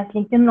компаниас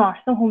LinkedIn руу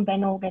орсон хүн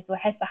байна уу гэж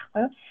хайх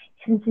байхгүй юу.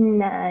 Тэгсэн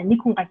чинь нэг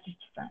хүн гарч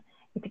ирсэн.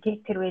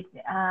 Тэгээд тэр үед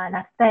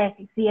надтай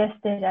CS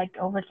дээр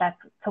overlap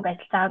цуг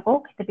ажиллаагүй.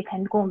 Гэтэ би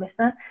таньдгүй юм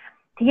байсан.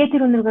 Тэгээд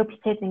тэр өнөргөө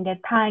бичээд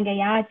ингээд та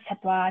ингээ яаж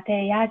чадваа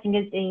те яаж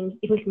ингээд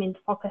эрүүл мэнд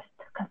focused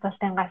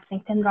consulting-аас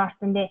LinkedIn руу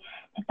орсон дээ.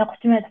 Тантай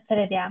 30 минут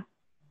уцаараад яа.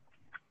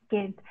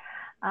 Гэт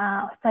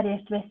уцаар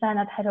ярьж байсан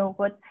надад хариу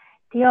өгөөд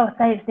тэгээ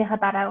уцаар ирснийхаа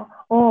дараа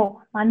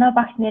манай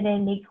багш нэрээ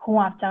нэг хүн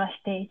авч байгаа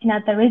штэ. Чи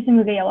надад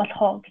resume-гээ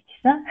явуулах уу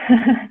гэжсэн.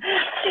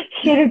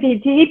 Тэгэхээр би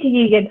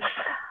тэгээд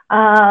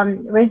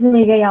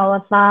resume-гээ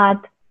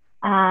явуулаад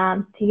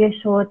тэгээ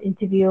шууд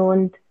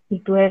интервьюнд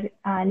нэгдүгээр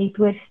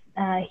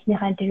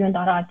эхнийхээ интервьюнд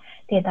ороод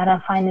тэгээ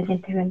дараа final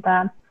интервьюнд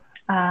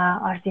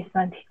орж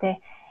ирсэн. Гэхдээ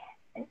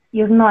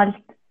ер нь бол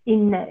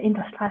энэ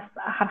туслахаас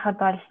харахад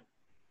бол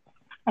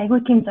айгүй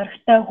тийм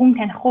зөрөгтэй хүн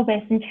танихгүй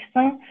байсан ч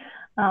гэсэн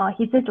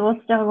хизэж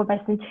уулзж байгаагүй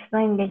байсан ч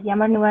гэсэн ингээд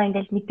ямар нэгэн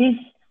ингээд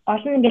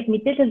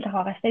мэдээлэл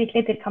авах байгаа шүү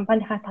дээ. Тэр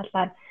компанийнхаа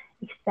талаар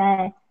их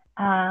сайн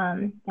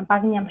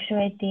багны ямар шиг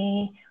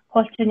байдیں۔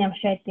 Culture ямар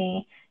шиг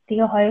байдیں۔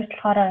 Тэгээ хоёр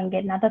талаараа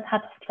ингээд надад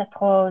хаад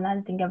туслах уу,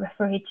 надад ингээд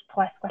refer хийж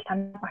тухай эсвэл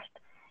танаа багт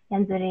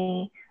янз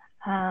бүрийн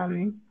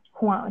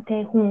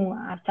хүн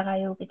авч байгаа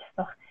юу гэж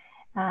асуух.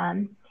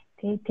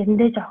 Тэгээ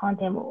тэрэндээ жоохон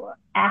тийм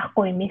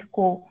айхгүй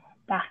эмээхгүй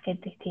байх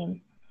гэдэг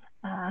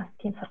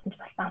тийм сурталч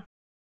болсон.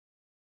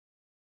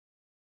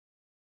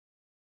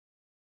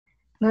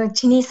 Нөгөө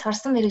чиний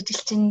сурсан мэргэжил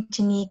чинь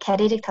чиний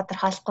карьерийг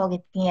тодорхойлохгүй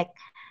гэдгийг яг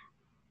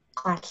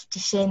гол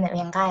жишээ нь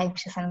уянгаа юм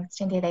шиг санагдаж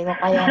байна. Тэгээд айгүй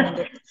гоё юм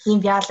ингээд хим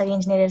биологи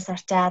инженерээр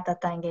сурчаад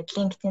одоо ингээд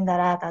LinkedIn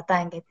дараад одоо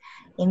ингээд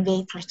MBA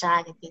сурч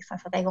байгаа гэдгийг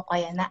сонсоод айгүй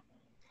гоё байна.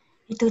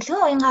 Би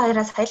төлөвлөгөө уянгаа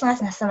хоёроос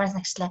соёлоос насамаас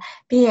нагчлаа.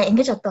 Би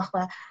ингэж боддог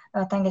байхгүй.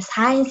 Одоо ингээд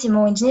science юм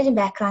уу engineering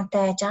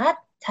backgroundтай байжгаад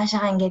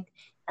цаашаа ингээд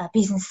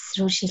бизнес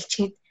рүү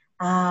шилжчихэд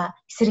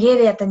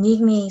эсвэргээрээ одоо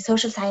нийгмийн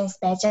social science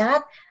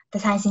байжгаад одоо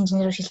science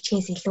engineer рүү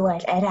шилжихээс илүү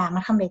арай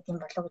амархан байд юм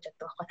болов уу гэж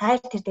боддог байхгүй.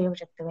 Та тэр дээр юу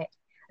гэж боддог вэ?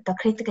 Одоо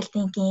critical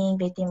thinking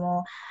байд юм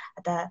уу?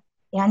 Одоо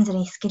янз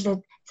бүрийн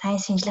скиллүүд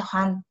science шинжлэх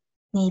ухааны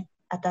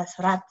одоо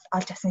сураад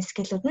олж авсан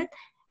скиллүүд нь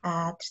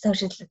тэр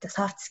social одоо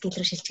soft skill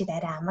рүү шилжихэд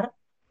арай амар.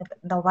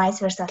 Одоо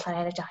vice versa болохоор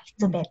арай жоох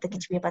хэцүү байдаг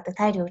гэж би боддог.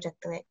 Та юу гэж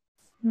боддог вэ?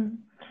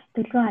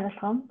 Төлөвлөгөө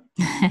харуулах юм.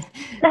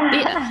 Би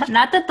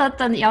надад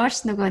одоо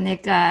ямарч нөгөө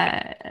нэг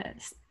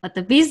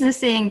одоо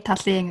бизнесийн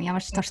талын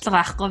ямарч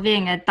туршлага байхгүй. Би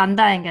ингээд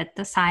дандаа ингээд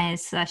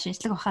science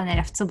шинжлэх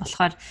ухаанаар явцсан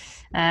болохоор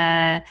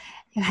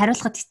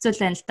хариулахад хэцүү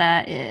л байна л да.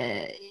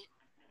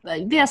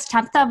 Би бас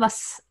чамтай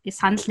бас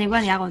санал нэг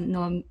байна. Яг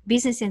нөгөө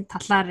бизнесийн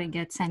талаар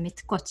ингээд сайн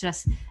мэдэхгүй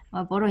учраас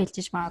буруу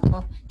хэлж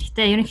магадгүй.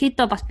 Гэхдээ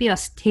ерөнхийдөө бас би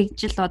бас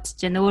тэгжил бодож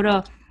байна. Өөрөө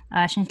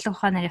шинжлэх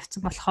ухаанаар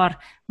явцсан болохоор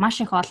маш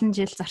их олон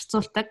жил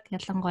зарцуулдаг.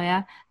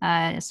 Ялангуяа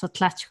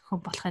судлаач хүн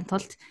болохын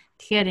тулд.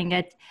 Тэгэхээр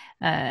ингээд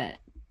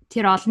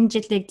тэр олон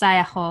жилийг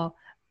заа яг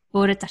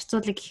өөрөө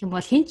зарцуулах гэх юм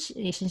бол хинч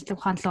шинжлэх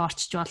ухаан руу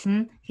орчиж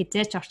болно.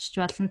 Хизээч орчиж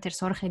болно. Тэр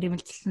сурах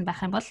ирэмэлзэл нь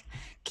байх юм бол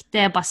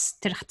гэтээ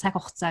бас тэр цаг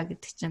хугацаа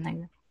гэдэг чинь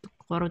 3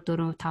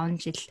 4 5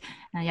 жил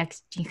яг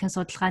жинхэнэ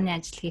судалгааны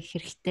ажил хийх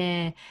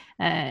хэрэгтэй,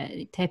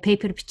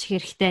 пейпер бичих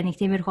хэрэгтэй,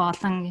 нэг тиймэрхүү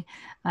олон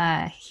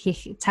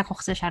хийх цаг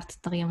хугацаа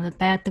шаарддаг юмнууд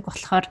байдаг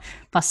болохоор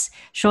бас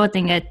шууд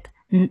ингээд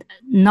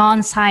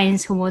non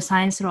science хүмүүс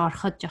science руу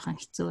ороход жоохон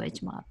хэцүү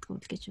байж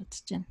магадгүй гэж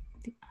бодож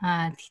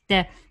байна.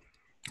 Гэхдээ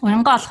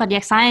уянгаа болохоор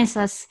яг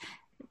science-аас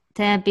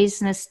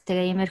business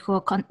тэгээ иймэрхүү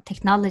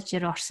technology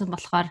руу орсон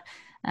болохоор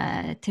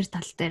тэр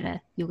тал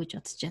дээр юу гэж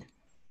бодож байна.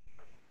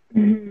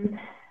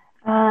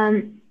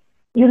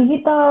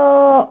 Ерөнхийдөө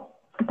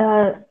одоо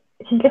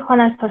шинжлэх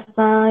ухаанаас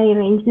сурсан,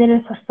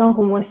 инженерээр сурсан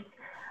хүмүүс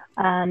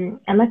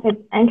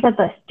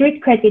англиар street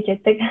cred гэж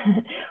яддаг.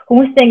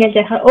 Хүмүүстэй ингээд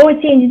яхаа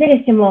чи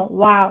инженер юм уу?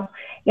 Wow.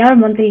 Ямар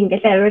мундаг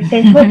ингээд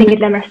шууд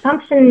ингээд амар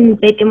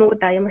assumption байдаг юм уу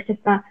да ямар ч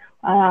гэсэн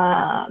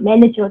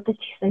менежерүүд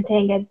ч гэсэн тэг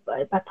ингээд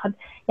бодоход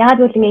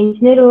яагаад гэвэл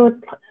инженерүүд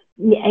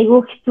айгүй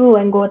хэцүү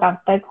ангууд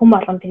авдаг, хүм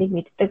болгон тэрийг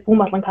мэддэг, хүм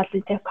болгон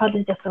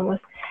college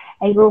хүмүүс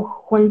айгүй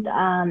хүнд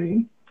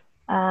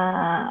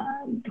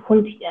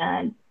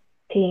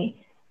тий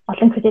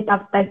олон кредит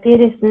авдаг.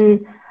 Дээрээс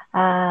нь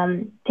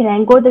тэр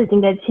ангуудад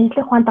ингээд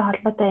шинжлэх ухаантай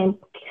холбоотой юм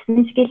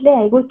гэсэн ч гэлээ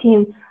айгүй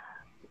тийм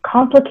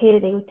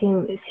complicated айгүй тийм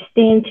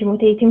систем ч юм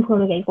уу тийм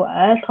хүмүүс айгүй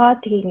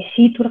ойлгоод тэгээ ингээд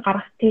шийдвэр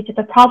гаргах тэгж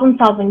одоо problem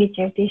solving гэж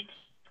ярьдаг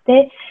шүү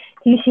дээ.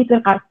 Тэгээ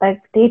шийдвэр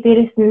гаргадаг. Тэгээ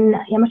дээрэс нь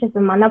ямар ч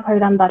юм манай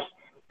програмд бол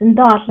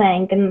зөндөө олон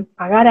анги нь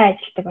багаараа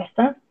ажилладаг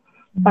байсан.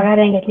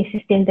 Багаараа ингээд нэг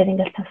систем дээр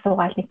ингээд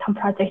тавсуугаал нэг том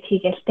project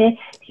хийгээл те.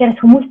 Тэгэхээр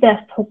хүмүүстэй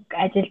бас туг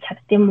ажиллаж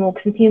чаддсан юм уу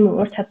гэсэн тийм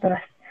ур чадвар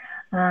бас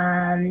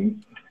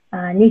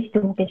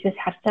нийтдэг үг гэж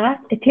харж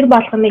байгаа. Тэгээ тэр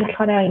болгоныг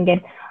болохоор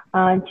ингээд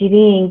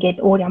жирийн ингээд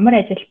өөр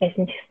ямар ажил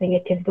байсан ч гэсэн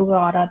ингээд тэр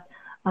дүүгээ ороод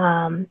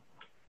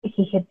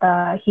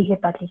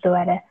хийхэд бол илүү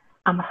арай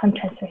амархан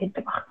трансфер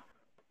хийдэг баг.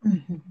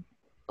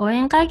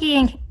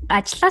 Уянгагийн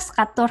ажлаас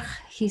гадуурх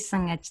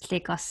хийсэн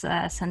ажлыг бас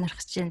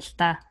сонирхож байна л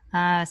да.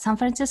 Сан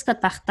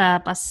Францискод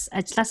байхдаа бас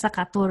ажлаасаа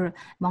гадуур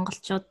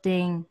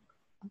монголчуудын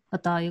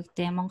одоо юу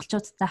гэдэг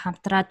монголчуудтай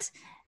хамтраад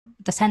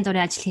одоо сайн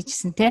дурын ажил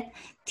хийжсэн те.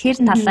 Тэр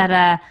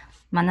талаараа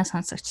манай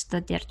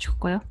сонсогчдод ярьж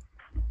өгөхгүй юу?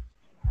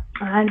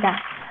 Да.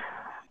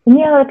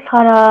 Миний хувьд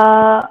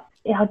болохоор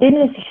яг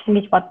дэнэс ихсэн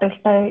гэж боддог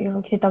л та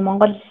ерөнхийдөө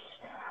Монгол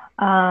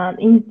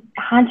энэ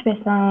хаач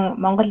байсан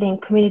Монголын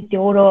community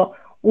өөрөө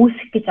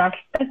үүсэх гэж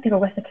оролдог. Тэр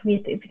угаасаа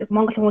community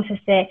Монгол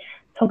хүмүүсээсээ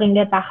цуг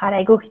ингээд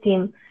бахаар айгүйх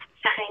тийм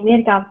сайхан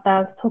энерги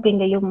авдаг, цуг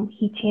ингээд юм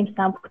хийж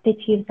хиймсэн, бүтээж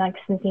хиймсэн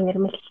гэсэн тийм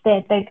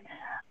нэрмэлтэй байдаг.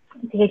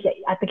 Тэгээд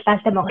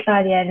адаглалтай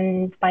монголоор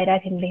ярина,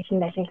 баяраар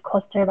хэмлэглэн ажил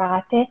culture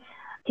байгаа тий.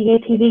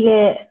 Тэгээд тэрийг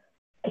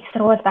их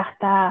сургууль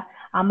байхдаа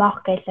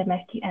амаах гэж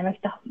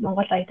Америкт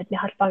Монгол оюутны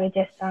холбоо гэж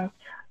ярьсан.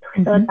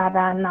 Төгсөө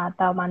дараа нь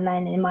одоо манай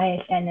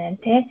MIL-ийн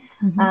тий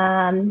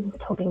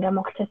цуг ингээд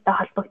монголчуудтай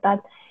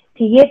холбогдоод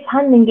тэгээд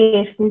цаана ингээд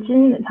ирсэн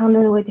чинь цаана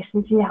нөгөөд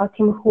ирсэн чинь яг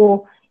тиймэрхүү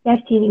яг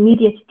тийм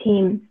immediate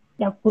team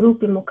яг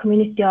group юм уу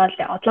community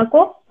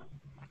одлоогүй.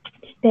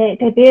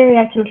 Тэгээд Bay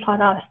Area ч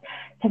болохоор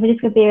San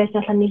Francisco Bay Area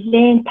болохоор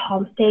нэлээд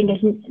том тийм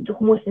ингээд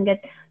хүмүүс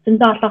ингээд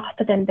зөндөө олон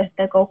хотод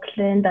амьдардаг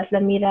Oakland,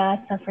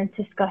 Alameda, San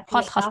Francisco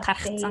хол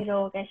харагдсан.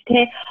 Гэж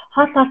тий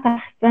хол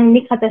харагдсан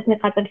нэг хадаас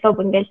нэг гадар лоб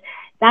ингээд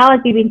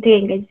заавал бивэнтэй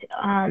ингээд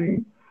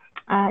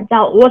за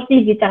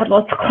уулзъя гэж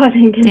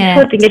уулзахгүй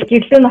ингээд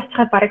гэрлөө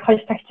нацхад бараг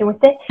 2 цаг ч юм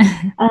уу тий.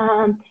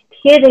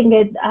 Тэгэхээр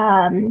ингээд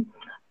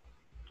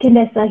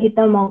тэнэсээ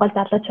хэдэн Монгол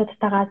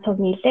залуучуудтайгаа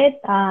цуг нийлээд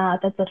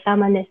одоо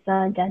Зулааманаас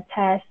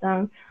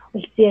Жанцайсан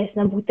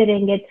үлцээсэн бүгдээрээ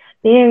ингээд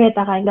бэрээд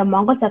байгаа ингээд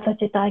Монгол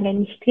залуучуудаа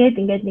ингээд нэгтгээд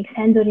ингээд нэг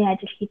сайн дурын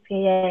ажил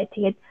хийцгээе.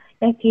 Тэгээд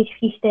яг тийж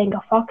хийхдээ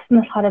ингээд фокус нь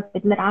болохоор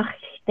бид нэр анх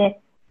ихтэй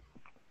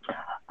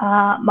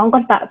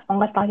Монгол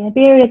байгаа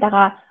бэрээд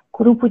байгаа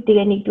группүүдийг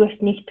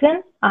нэгдүгээрт нэгтгэн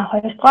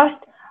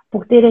хоёрдугаарт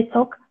бүгдээрээ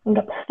цуг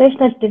ингээд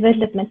professional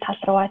development тал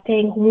руугаа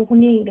тийм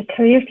хүний ингээд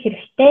career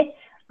хэрэгтэй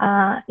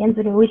янз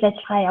бүрийн үйл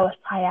ажиллагаа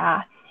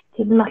явуулцгаая.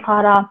 Тэр нь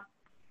болохоор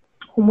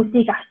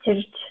хүмүүсийг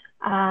авчирч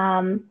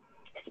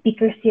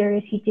speaker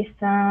series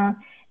хийжсэн,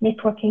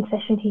 networking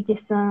session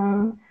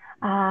хийжсэн,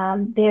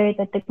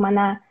 дээрдэг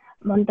манай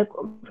мундаг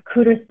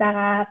recruiters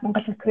байгаа,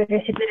 Монгол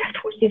recruiters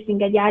эдгээр хүмүүсээс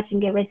ингээд яаж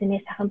ингээд resume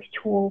сайхан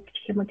бичих үү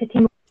гэх юм уу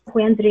тийм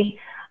янз бүрийн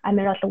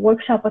амар олон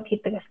workshop-ууд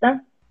хийдэг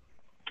гэсэн.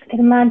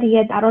 Тэр маань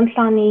тэгээд 17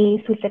 оны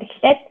сүүлээр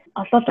эхлээд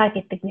олуулаа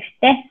гэдэг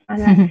нэртэй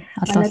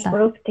манай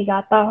group тэгээ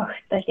одоо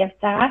хөгжиж явж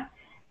байгаа.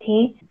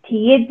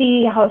 Тэгээд би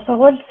яг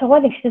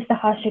сургууль ихсээсээ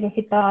хойш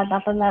ерөнхийдөө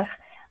олуулах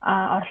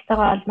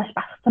оролцоогоо ол маш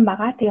багассан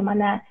байгаа. Тэгээ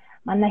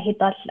манай хэд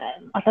бол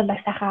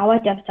олуулах сайхан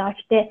аваад явж байгаа.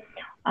 Гэтэ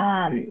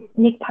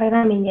нэг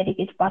програмын ярих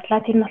гэж бодлоо.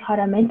 Тэр нь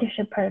болохоор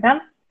mentorship program.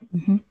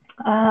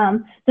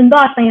 Зөндөө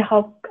олон яг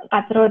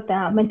газрууд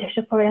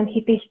mentorship program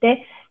хийдэг л дээ.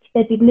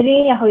 Гэтэ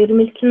бидний яг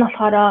ерөнхийдөө нь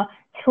болохоор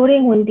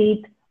захирын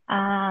хүндийд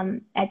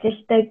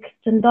ажилдаг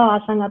зөндөө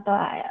олон одоо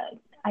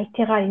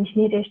IT-гаар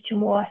инженерээр ч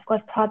юм уу,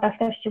 эсвэл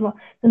product-аар ч юм уу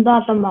зөндөө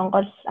олон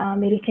Монгол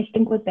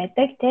мэргэжилтэнгүүд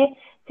байдаг тий.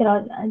 Тэр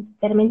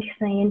зарим нь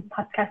гэсэн энэ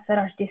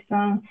подкастаар орж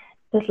исэн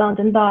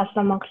зөндөө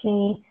олон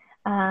Монголын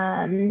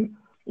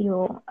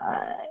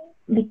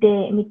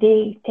мэдээ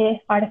тий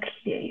article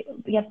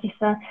явж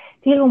исэн.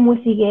 Тэр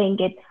хүмүүсийг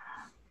ингээд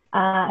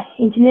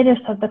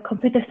инженерээр сурдаг,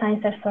 computer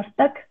science-аар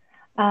сурдаг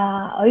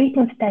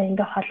оюутнуудтай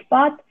ингээд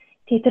холбоод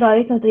тэр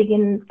оюутнуудыг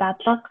энэ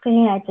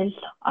дадлагын ажил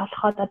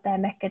олоход одоо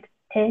Америкт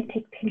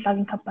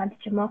технологийн компанид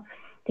ч юм уу.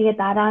 Тэгээд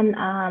дараа нь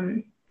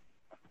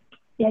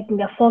яг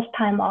ингээ full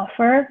time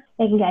offer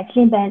яг ингээ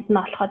ажлын байранд нь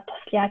олоход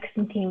туслая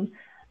гэсэн тийм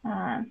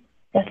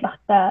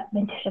зорилготой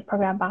mentorship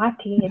program байгаа.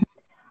 Тэгээд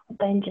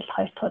одоо энэ жил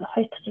 2 дахь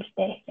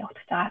жилдээ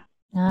явагдаж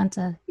байгаа.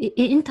 За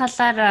энэ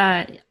талаар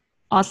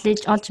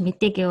олж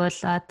мэдээ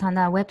гэвэл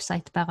танай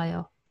вебсайт байгаа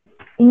юу?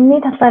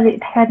 Энэний талаар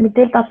дахиад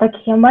мэдээлэл олох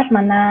гэх юм бол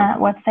манай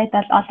вебсайт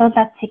бол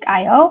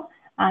olula.io.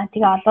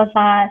 Тэгээ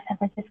олуулаа San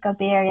Francisco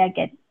Bay Area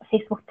гэдэг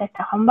Facebook дээр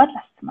тавхан бол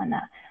бас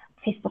манай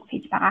Facebook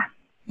page байгаа.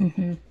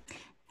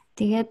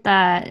 Тэгээд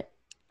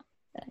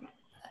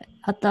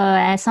одоо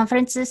San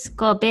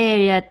Francisco Bay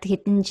Area-д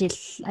хэдэн жил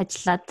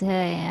ажиллаад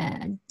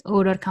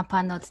өөрөөр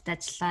компаниудад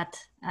ажиллаад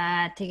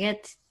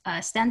тэгээд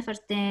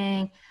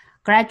Stanford-ийн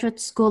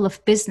Graduate School of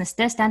Business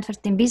тэ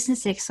Stanford-ийн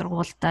бизнес их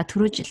сургуульд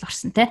түрүү жил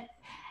орсон тэ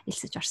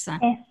элсэж орсон.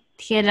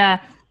 Тэгэхээр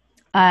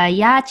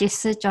яаж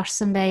элсэж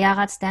орсон бэ?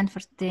 Яагаад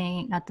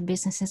Stanford-ийн одоо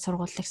бизнесийн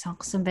сургуулийг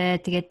сонгосон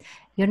бэ? Тэгээд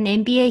ер нь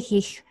MBA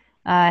хийх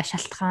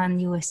шалтгаан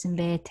юу байсан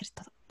бэ? Тэр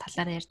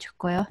талаар ярьж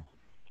өгөхгүй юу?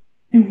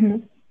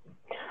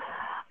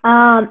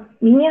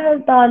 Миний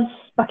хувьд бол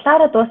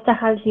бакалавра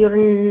дуусчихаар ер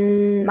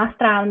нь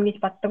мастер аавна гэж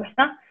боддог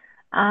байсан.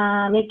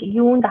 Яг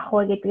юунд авах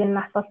вэ гэдэг нь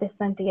асуулт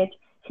байсан. Тэгээд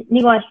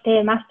нэг бол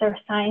тэ Master of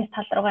Science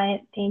тал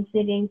руугаа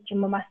engineering ч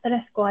юм уу Master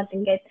of School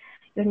ингээд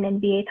ер нь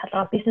MBA тал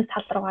руу business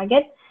тал руугаа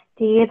гээд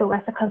тэгээд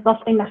угаасаа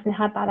consulting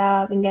насныхаа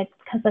дараа ингээд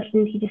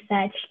consultant хийжсэн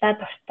ажилдаа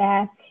дуртай.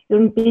 Ер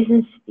нь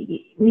business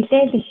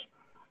нэлээд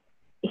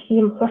их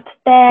юм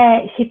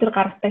хурдтай шийдвэр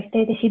гаргадаг.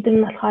 Тэгээд шийдвэр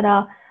нь болохоор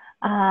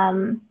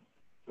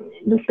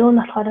нөлөө нь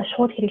болохоор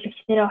шууд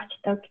хэрэглэгчдэрээ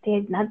очдог.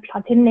 Тэгээд надад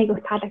болохоор тэр нэг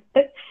их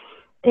таалагддаг.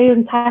 Тэгээд ер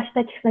нь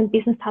цаашдаа ч гэсэн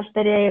бизнес тал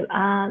дээр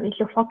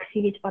илүү фокус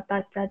хийж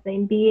бодоод за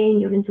MBA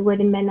нь ер нь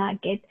зүгээр юм байна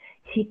гэд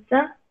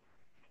шийдсэн.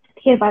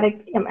 Тэгэхээр бараг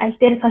аль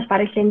дээрээс хойш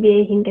бараг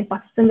MBA хийгээд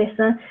бодсон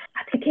байсан.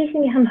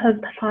 Application-ийн хувьд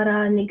болохоор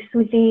нэг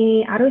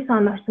сүүлийн 19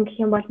 он орсон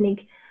гэх юм бол нэг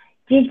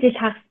жил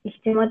хагас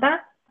гэх юм уу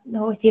да.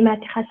 Нөгөө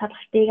GMAT-ийнхаа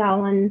шалгалтыг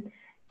авна.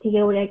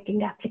 Тэгээ үрэг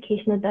ингээ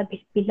аппликейшнуудаа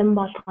бэлэн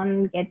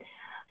болгоно гэд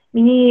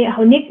миний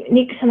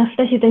нэг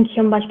сонирхолтой шийдвэр гэх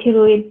юм бол тэр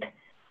үед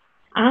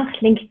анх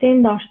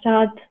LinkedIn-д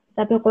орчоод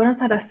за би 3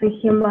 сар болсон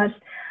гэх юм бол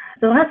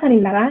 6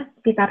 сарын дараа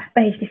би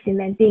дарагтаа хийсэн юм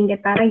байна. Би ингээ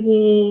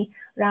дараагийн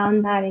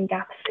раундаар ингээ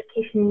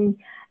application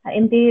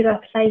MBA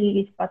apply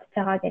хийж бодож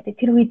байгаа гэдэг.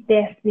 Тэр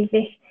үедээ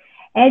нэлээх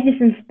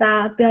айжсэн л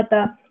та би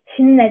одоо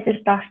шинэ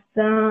найзууд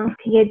орсон.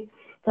 Тэгээд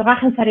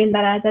 6 сарын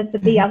дараа за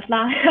би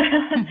явлаа.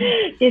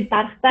 Тэгээд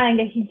дарагтаа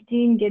ингээ хийж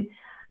ийн гэд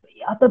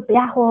одоо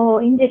яг уу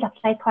энэ жил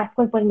apply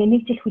хийхгүй бүр ингээ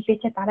нэг жил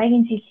хүлээчээ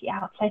дараагийн жил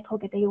apply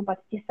хийх гэдэг юу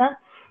бодож байсан.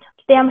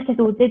 Гэтэ ямар ч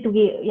гэсэн үзээд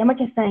үгүй ямар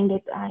ч гэсэн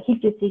ингээд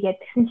хэлж үзье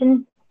гэсэн чинь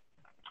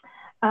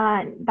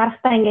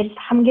дарагтаа ингээд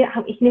хамгийн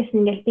эхнээс нь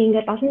ингээд би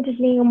ингээд олон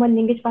жилийн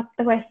өмнө ингэж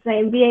боддог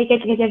байсан MBA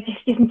гэж ярьж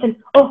ирсэн чинь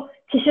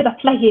чи should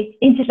apply хий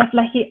энэ жил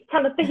apply хий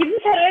цаанаа хэдэн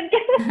сар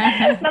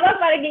байна намайг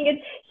барыг ингээд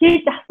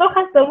хийж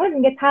асуухаас өмнө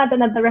ингээд та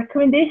надад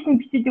recommendation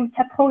бичиж өгч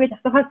чадах уу гэж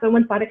асуухаас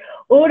өмнө барыг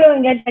өөрөө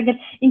ингээд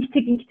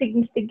ингэдэг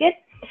гэж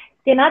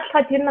тэгээ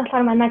наадхаа тэр нь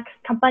болохоор манай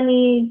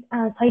компани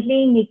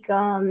соёлын нэг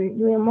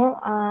юу юм уу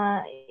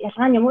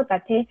ялгаан юм уу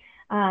та тий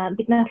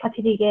бид нар болохоор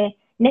тэрийг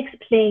next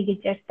play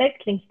гэж ярьдаг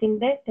LinkedIn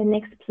дээр тэгээ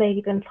next play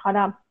гэдэг нь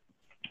болохоор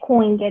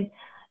хүн ингээд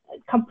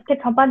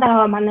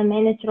компанигаа манай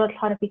менежер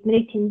болохоор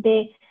бидний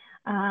тэндээ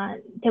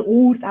тэг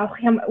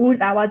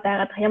үүрэг аваад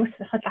байгаад ямар ч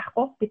асуудал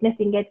авахгүй биднээс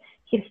ингээд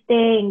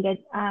хэрэгтэй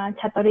ингээд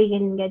чадварыг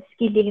ингээд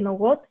скиллийг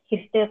нөгөөд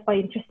хэрэгтэй гоё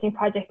interesting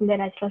project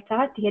дээр ажиллаж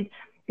байгаа тэгээд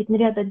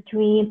бидний одоо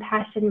dream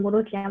passion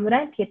мөрөдл ямар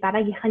байна тэгээд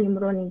дараагийнх нь юм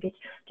руу ингээд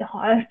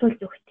жоохон ойртуулж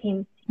өгөх тийм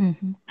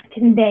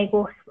тэрэндээ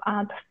айгу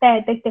дуртай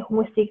байдаг тэг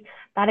хүмүүсийг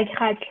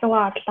дараагийнхаа ажил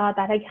руугаа орлоо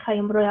дараагийнхаа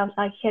юм руу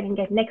явлаа гэхээр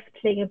ингээд next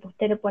play-гээ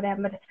бүгдээрээ бүр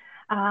амар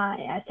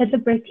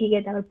celebrity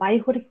гэдэг амар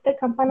баяр хүргэдэг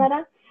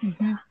компаниараа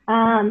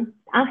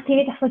анх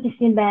тэгээд асууж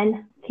ирсэн юм байна.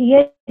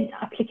 Тэгээд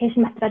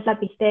application материалаа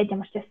бэлдээд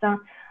ямар ч байсан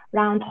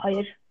round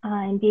 2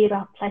 MBA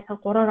руу apply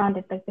хийх 3 round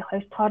гэдэг би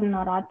 2 тоор нь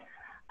ороод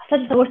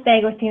асууж өөртөө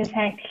айгуу тийм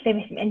сайн ихтэй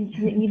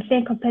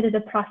нэлээд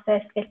competitive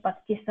process гэж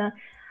бодож ирсэн.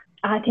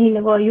 Тийм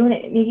нөгөө юу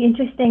нэг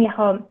interesting яг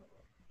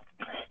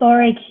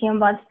story гэх юм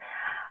бол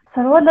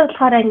сургуулиуд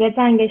болохоор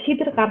ингээд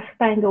шийдвэр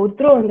гаргахтаа ингээд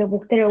өдрөө ингээд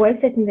бүгдээрээ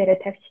вебсайтн дээрээ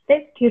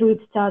тавьчихдаг. Тэр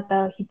үед ч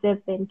одоо хизээ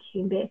байна гэх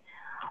юм бэ.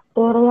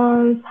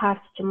 3 сар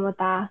ч юм уу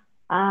да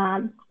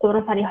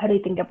 3 сарын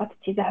 20-нд ингээд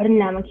бодчих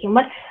 28 гэх юм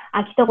бол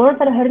гэхдээ 3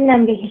 сарын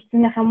 28-ыг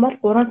хэлцэнийх юм бол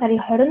 3 сарын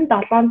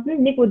 27-нд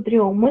нэг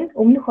өдрийн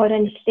өмнөх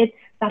оройн эхлээд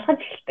залгаж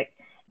эхэлдэг.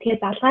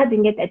 Тэгээд залгаад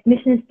ингээд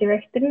admissions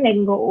director нь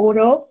ингээд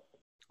өөрөө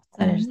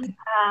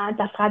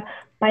залгаад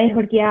баяр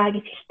хүргье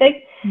гэж хэлдэг.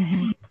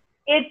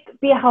 Тэгээд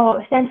би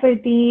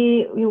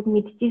Stanford-ийн юуг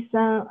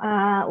мэдчихсэн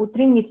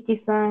өдрийн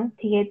мэдчихсэн.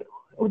 Тэгээд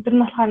өдөр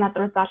нь болохоор над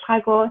руу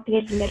залгаагүй.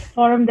 Тэгээд ингээд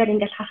форум дээр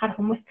ингээд хахаар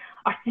хүмүүс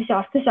орсон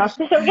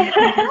шүү гэх.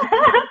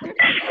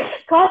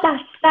 Код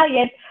авчлаа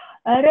гээд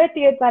орой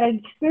тэгээд бараг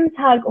 9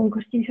 цаг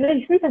өнгөрчих.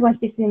 Шүрээ 9 цаг болж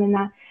ирсэн юм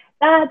байна.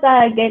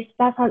 За гэж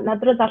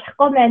над руу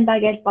залахгүй байна да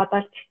гэж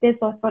бодоод гэхдээ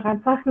суусаа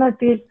ганцаархнаа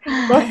тэгэл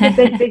дуусах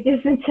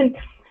байжсэн чинь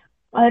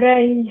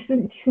орой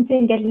 9 чинь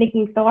ингээд нэг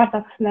дугаар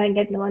давснаа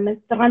ингээд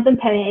нөгөө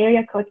 650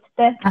 area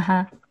codeтэй.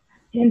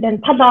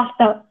 Тэгээд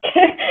талаалтаа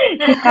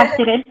гарч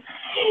ирэл.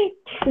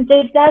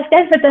 Тэгээд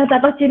Stanford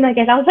даваад байна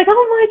гэж I was like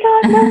oh my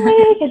god no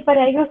way гэж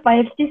барайгаа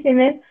баярлж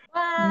ирсэн юм.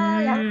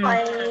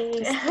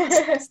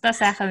 Ста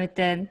сайхан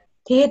мэдэн.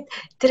 Тэгээд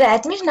тэр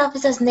admission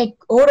office-аас нэг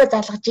өөрөө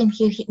залгаж ийн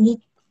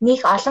нэг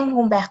олон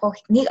хүн байхгүй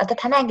нэг одоо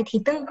танаа ингээд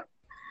хідэн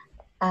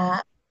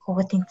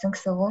хүүхэд тэнцэн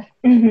гэсэн үг.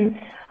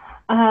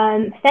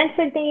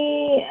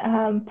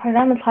 Stanford-ийн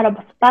програм болохоор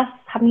бусдаас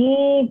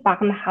хамгийн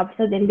бага нахаа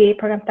бусад MBA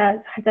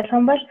програмтай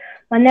хязгаарлан бол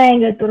манай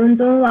ингээд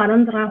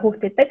 416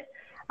 хүүхэд байдаг.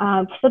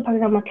 Бусад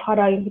програмууд болохоор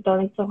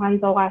ерөнхийдөө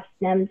 600-аас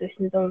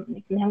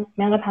 800-900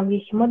 1000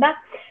 хамгийн их юм уу да.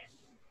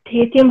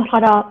 Тэгээ тийм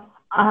болохоор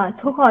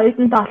цөөхөн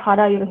оюутнууд болохоор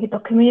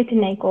ерөнхийдөө community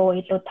нэг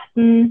илүү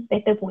татан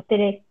байдаг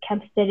бүгдээрээ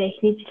кампус дээр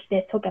эхний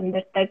жилдээ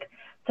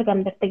цуг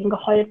амьдардаг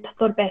ингээ хоёр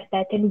татвар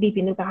байртай тэр нь би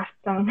нүгэ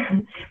харсан.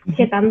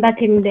 Тэгэхээр дандаа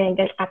тэрэндээ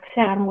ингээл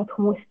гадагшаа гарангууд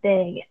хүмүүстэй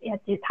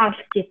яаж таалж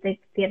идэг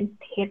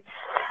тэгэхээр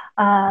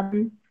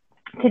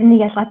тэрний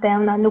ялгаатай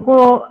юм.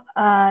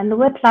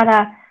 Нөгөө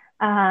талаараа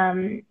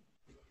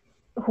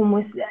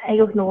хүмүүс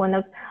аяг нөгөө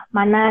нэг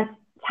манай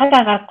цаг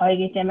агаар гоё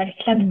гэж амар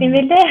рекламд юм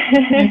байлээ.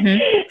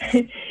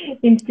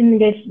 Энд чинь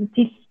ингээл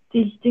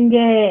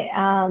жилжингээ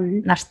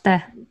нартай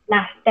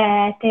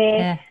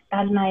тий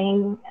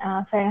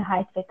 70-80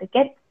 Fahrenheit гэдэг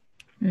гээд.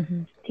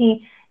 Тийм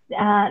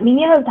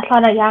миний хувьд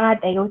болохоор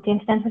яагаад аяг тийм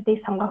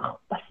Stanford-ыг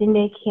сонгох болсон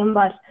бэ гэх юм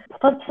бол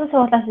бодсон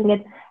суулаас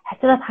ингээд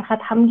хацаад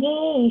харахад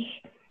хамгийн их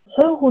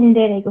хувь хүн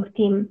дээр аяг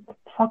тийм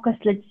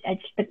фокуслж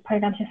ажилладаг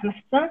програм шиг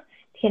санагдсан.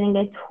 Тэгэхээр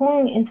ингээд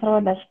хүн энэ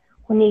сургуулиас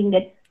хүнийг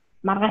ингээд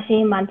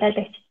маргаашийн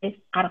манлайлагчдыг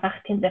гаргах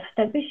тийм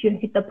зорилготой биш.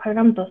 Ерөнхийдөө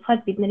програм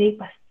дуусгаад бид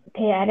нарыг бас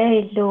тий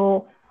арай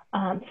илүү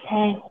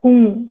сайн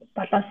хүн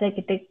болоосэй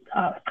гэдэг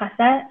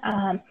утгасаа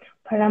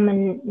програм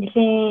нь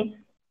нэлийн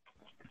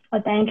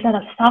одоо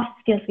англиар soft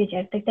skills гэж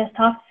ярьдаг. Тэгээ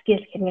soft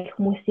skills гэдэг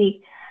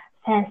хүмүүсийг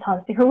сайн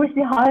сонсох,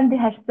 хүмүүсийн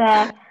хоорондын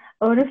харьцаа,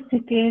 өөрөөр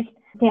сэтгэл,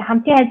 тэгээ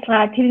хамтын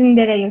ажиллагаа тэрэн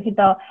дээрээ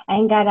ерөнхийдөө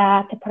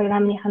ангаараа тэг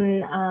програмных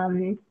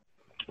нь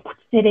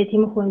бүтцээрээ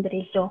тийм хүн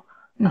дээр илүү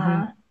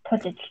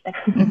тулж ажилладаг.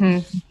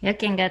 Яг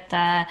ингээд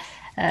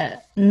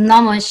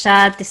ном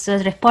уншаад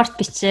эсвэл репорт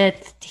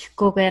бичээд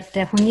тэгхгүйгээр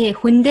тэг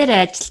хүн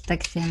дээр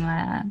ажилладаг тийм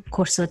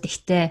курсууд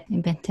ихтэй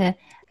юм байна те.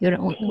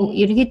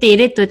 Ерөнхийдөө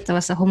ирээдүйд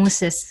бас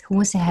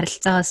хүмүүсийн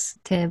харилцаагаас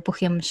тэг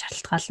бүх юм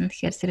шалтгаална.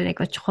 Тэгэхээр тэр яг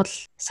чухал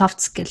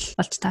soft skill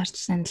болж таарч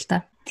байна л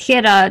да.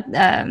 Тэгэхээр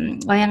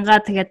уянгаа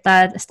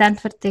тэгээд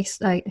Stanford их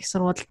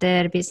сургууль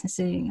дээр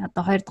бизнесийн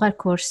одоо 2 дугаар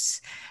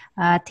курс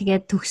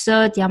тэгээд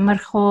төгсөөд ямар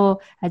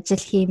хуу ажил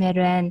хиймээр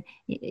байна.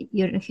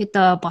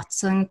 Ерөнхийдөө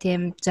ботсон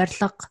тийм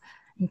зорилго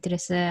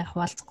интересээ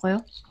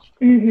хуваалцахгүй юу?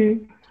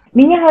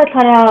 Миний хувьд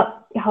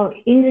хараа яг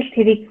энэ жил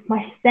тэрийг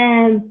маш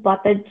сайн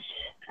бодож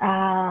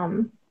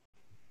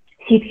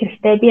хийх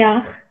хэрэгтэй. Би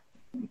яг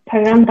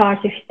програм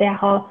даарч ихтэй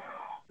яг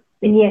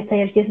миний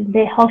ярьж байсан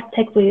health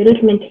tech буюу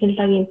эрүүл мэндийн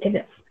технологийн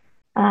тэр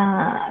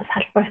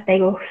салбарт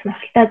айгүй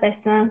сонирхолтой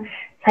байсан.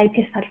 Сая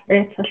тэр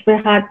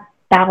салбарынхаа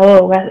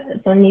дагуу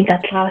зуны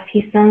дадлагаас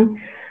хийсэн.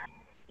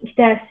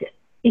 Гэтэ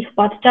их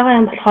бодож байгаа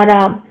юм болохоор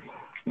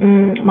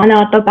манай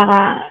одоо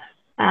байгаа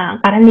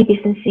гарааны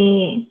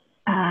бизнесийн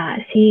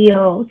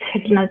CEO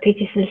захирлнууд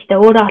тэгжсэн л дээ.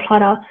 Өөрөө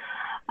болохоор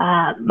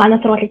манай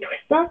сургуулийг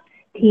төгссөн.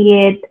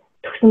 Тэгээд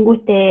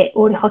төгсөнгүүтээ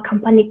өөрийнхөө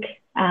компанийг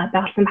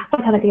байгуулсан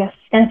багтаа тэгээд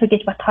Stanford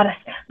гэж бодохоос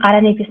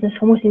гарааны бизнес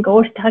хүмүүс ингээ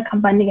өөртөө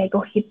компанийг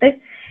агиух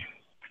хийдэг.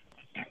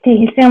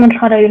 Тэгээд хэлсэн юм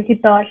болохоор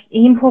ерөнхийдөө бол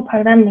ийм хөө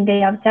програм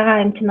ингээ явж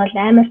байгаа юм чинь бол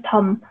амар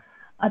том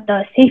одоо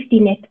safety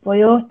net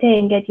буюу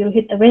тэг ингээд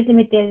ерөнхийдөө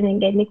resume дээр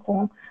ингээ нэг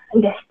хүн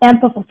ингээ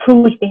stamp of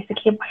approval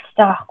basically болчихж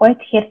байгаа байхгүй.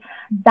 Тэгэхээр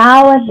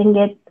заавал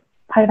ингээд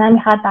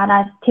програмынхаа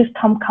дараа тэр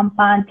том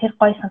компани тэр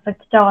гоё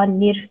сонсогдож байгаа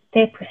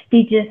нэртэй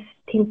prestigious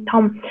тийм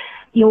том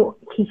юу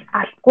хийх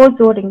алгүй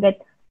зөөр ингээд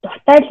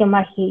дуртай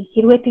юмаа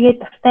хэрвээ тэгээд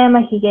дуртай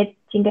юмаа хийгээд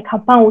ингээд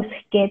компани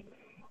үүсгэх гээд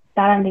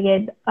дараа нь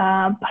тэгээд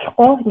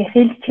болохгүй ингээд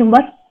хэлчих юм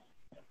бол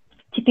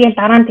чи тэгээд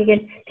дараа нь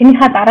тэгээд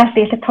тэрнийхээ дараа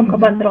тэгээд том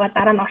компани руугаа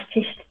дараа нь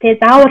орчих шүү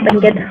дээ. Заавал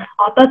ингээд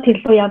одоо тэр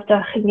рүү явж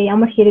байгаа ингээд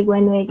ямар хэрэг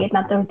байна вэ гэдэг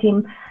надад тийм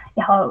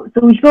яг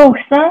зөвлөгөө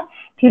өгсөн.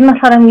 Тэр нь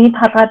болохоор миний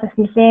талгаад бас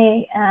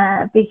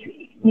би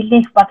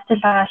нэлээд бодож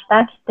байгаа л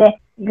та. Гэтэ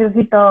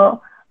ерөөдөө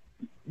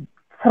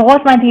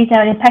сургууль маань тэгж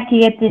аваад impact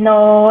хийгээд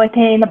нөө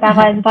тэ энэ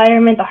байгаа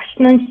environment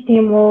орчин нь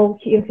тийм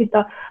үү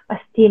ерөөдөө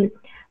бас тийм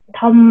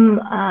том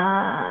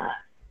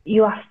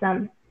юу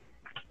авсан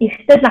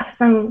ихтэл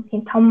авсан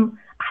тийм том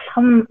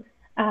алхам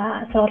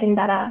сургуулийн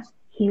дараа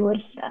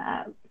хийвэл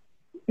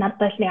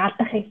надад нэг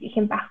алдах их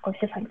юм байхгүй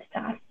шиг санагдаж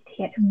байгаа.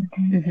 Тэгэхээр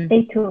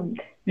stay tuned.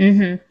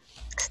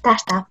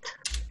 Startup.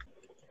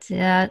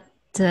 За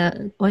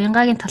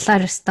уянгагийн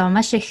талаар өстөө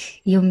маш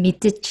их юм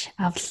мэдэж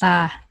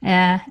авлаа.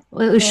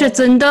 Өшөө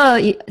зөндөө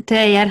тэ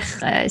ярих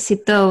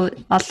сэдв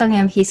олон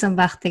юм хийсэн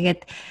байх.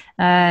 Тэгээд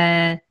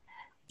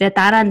тэгээ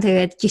дараа нь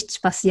тэгээд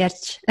жич бас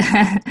ярьж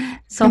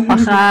суух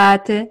баха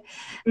тэ.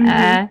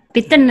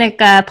 Бид нэг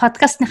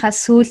подкастныхаа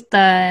сүүлд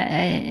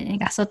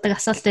нэг асуудаг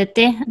асуулт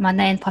байдیں۔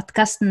 Манай энэ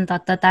подкастэнд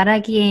одоо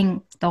дараагийн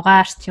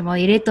дугаарт юм уу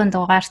ирээдүйн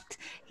дугаарт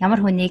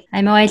ямар хүнийг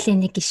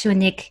Amway-ийн нэг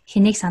гишүүнийг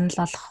хэнийг санал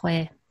болгох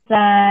вэ? За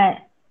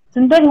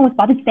зөндөө хүмүүс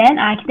бодож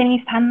байна. Гэхдээ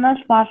нэг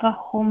санал болгох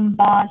хүн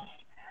бол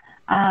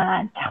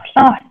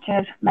Завхлан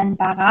очир маань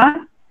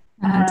байгаа.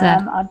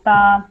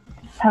 Одоо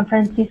Сан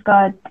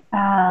Францискод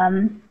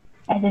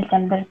ажиллаж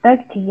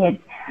амьдардаг. Тэгээд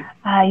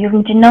ер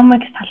нь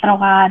genomics тал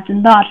руугаа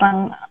зөндөө олон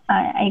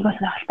айгуу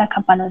сонирхолтой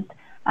компаниуд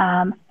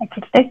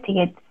ажилладаг.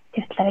 Тэгээд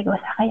тэр талаар айгуу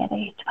сайхан яриа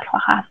хийж болох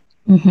байхаа.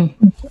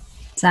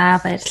 За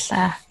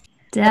баярлалаа.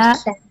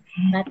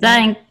 За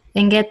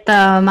ингээд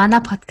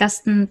манай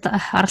подкастэнд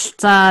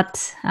оролцоод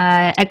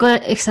айгүй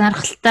их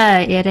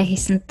сонирхолтой яриа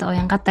хийсэнд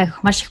уянгатай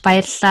маш их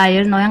баярлалаа.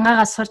 Ер нь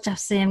уянгаагаас сурч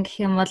авсан юм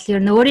гэх юм бол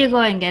ер нь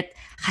өөрийгөө ингээд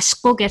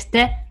хашихгүйгээр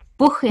те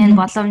бүх энэ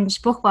боломж,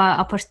 бүх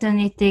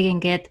opportunity-г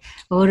ингээд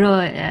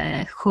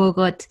өөрөө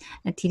хөөгөөд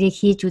тэрийг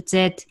хийж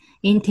үзээд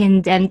энэ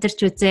тэнд амьдарч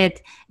үзээд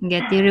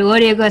ингээд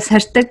өөрийгөө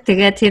сордог.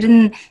 Тэгээд тэр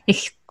нь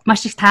их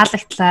маш их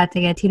таалагдлаа.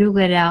 Тэгээд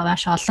тэрүүгээр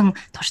маш олон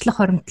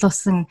туршлага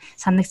хуримтлуулсан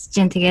санагдаж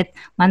байна. Тэгээд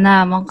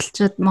манай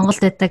монголчууд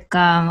Монголд байдаг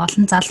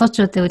олон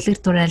залуучуудын үлгэр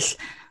дуурайл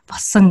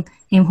болсон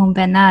юм хүн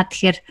байна.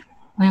 Тэгэхээр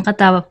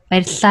уянгадаа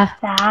баярлалаа.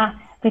 За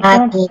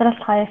бидний туслах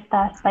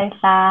хоёртаа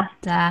баярлалаа.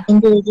 За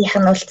энэ дээгийнх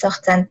нь уулзах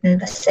хугацаанд нь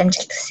бас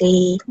амжилт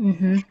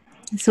хүсье.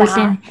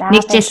 Сүүлийн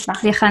нэг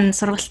жилийнхаа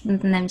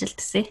сургалтанд нь амжилт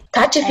хүсье.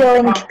 Та ч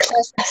юу нэг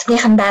класс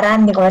басныхан дараа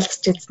нэг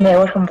уулзч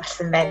үзнэ өөрхөн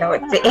болсон байна уу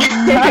үгүй.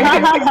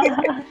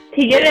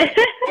 Тэгээрээ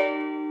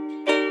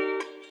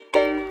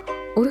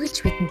Үргэлж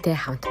бидэнтэй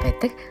хамт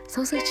байдаг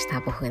сонсогч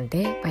та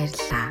бүхэндээ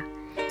баярлалаа.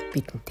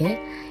 Бидэнтэй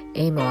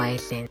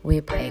MOIL-ийн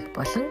веб хаяг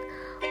болон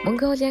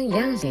Mongolian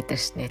Young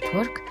Leaders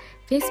Network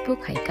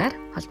Facebook хаягаар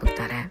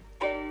холбогдоорой.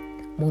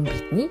 Мөн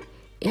бидний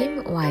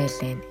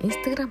MOIL-ийн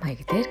Instagram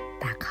хаяг дээр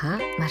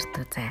дагахаа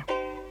мартаоцай.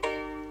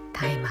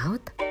 Time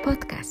Out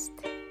Podcast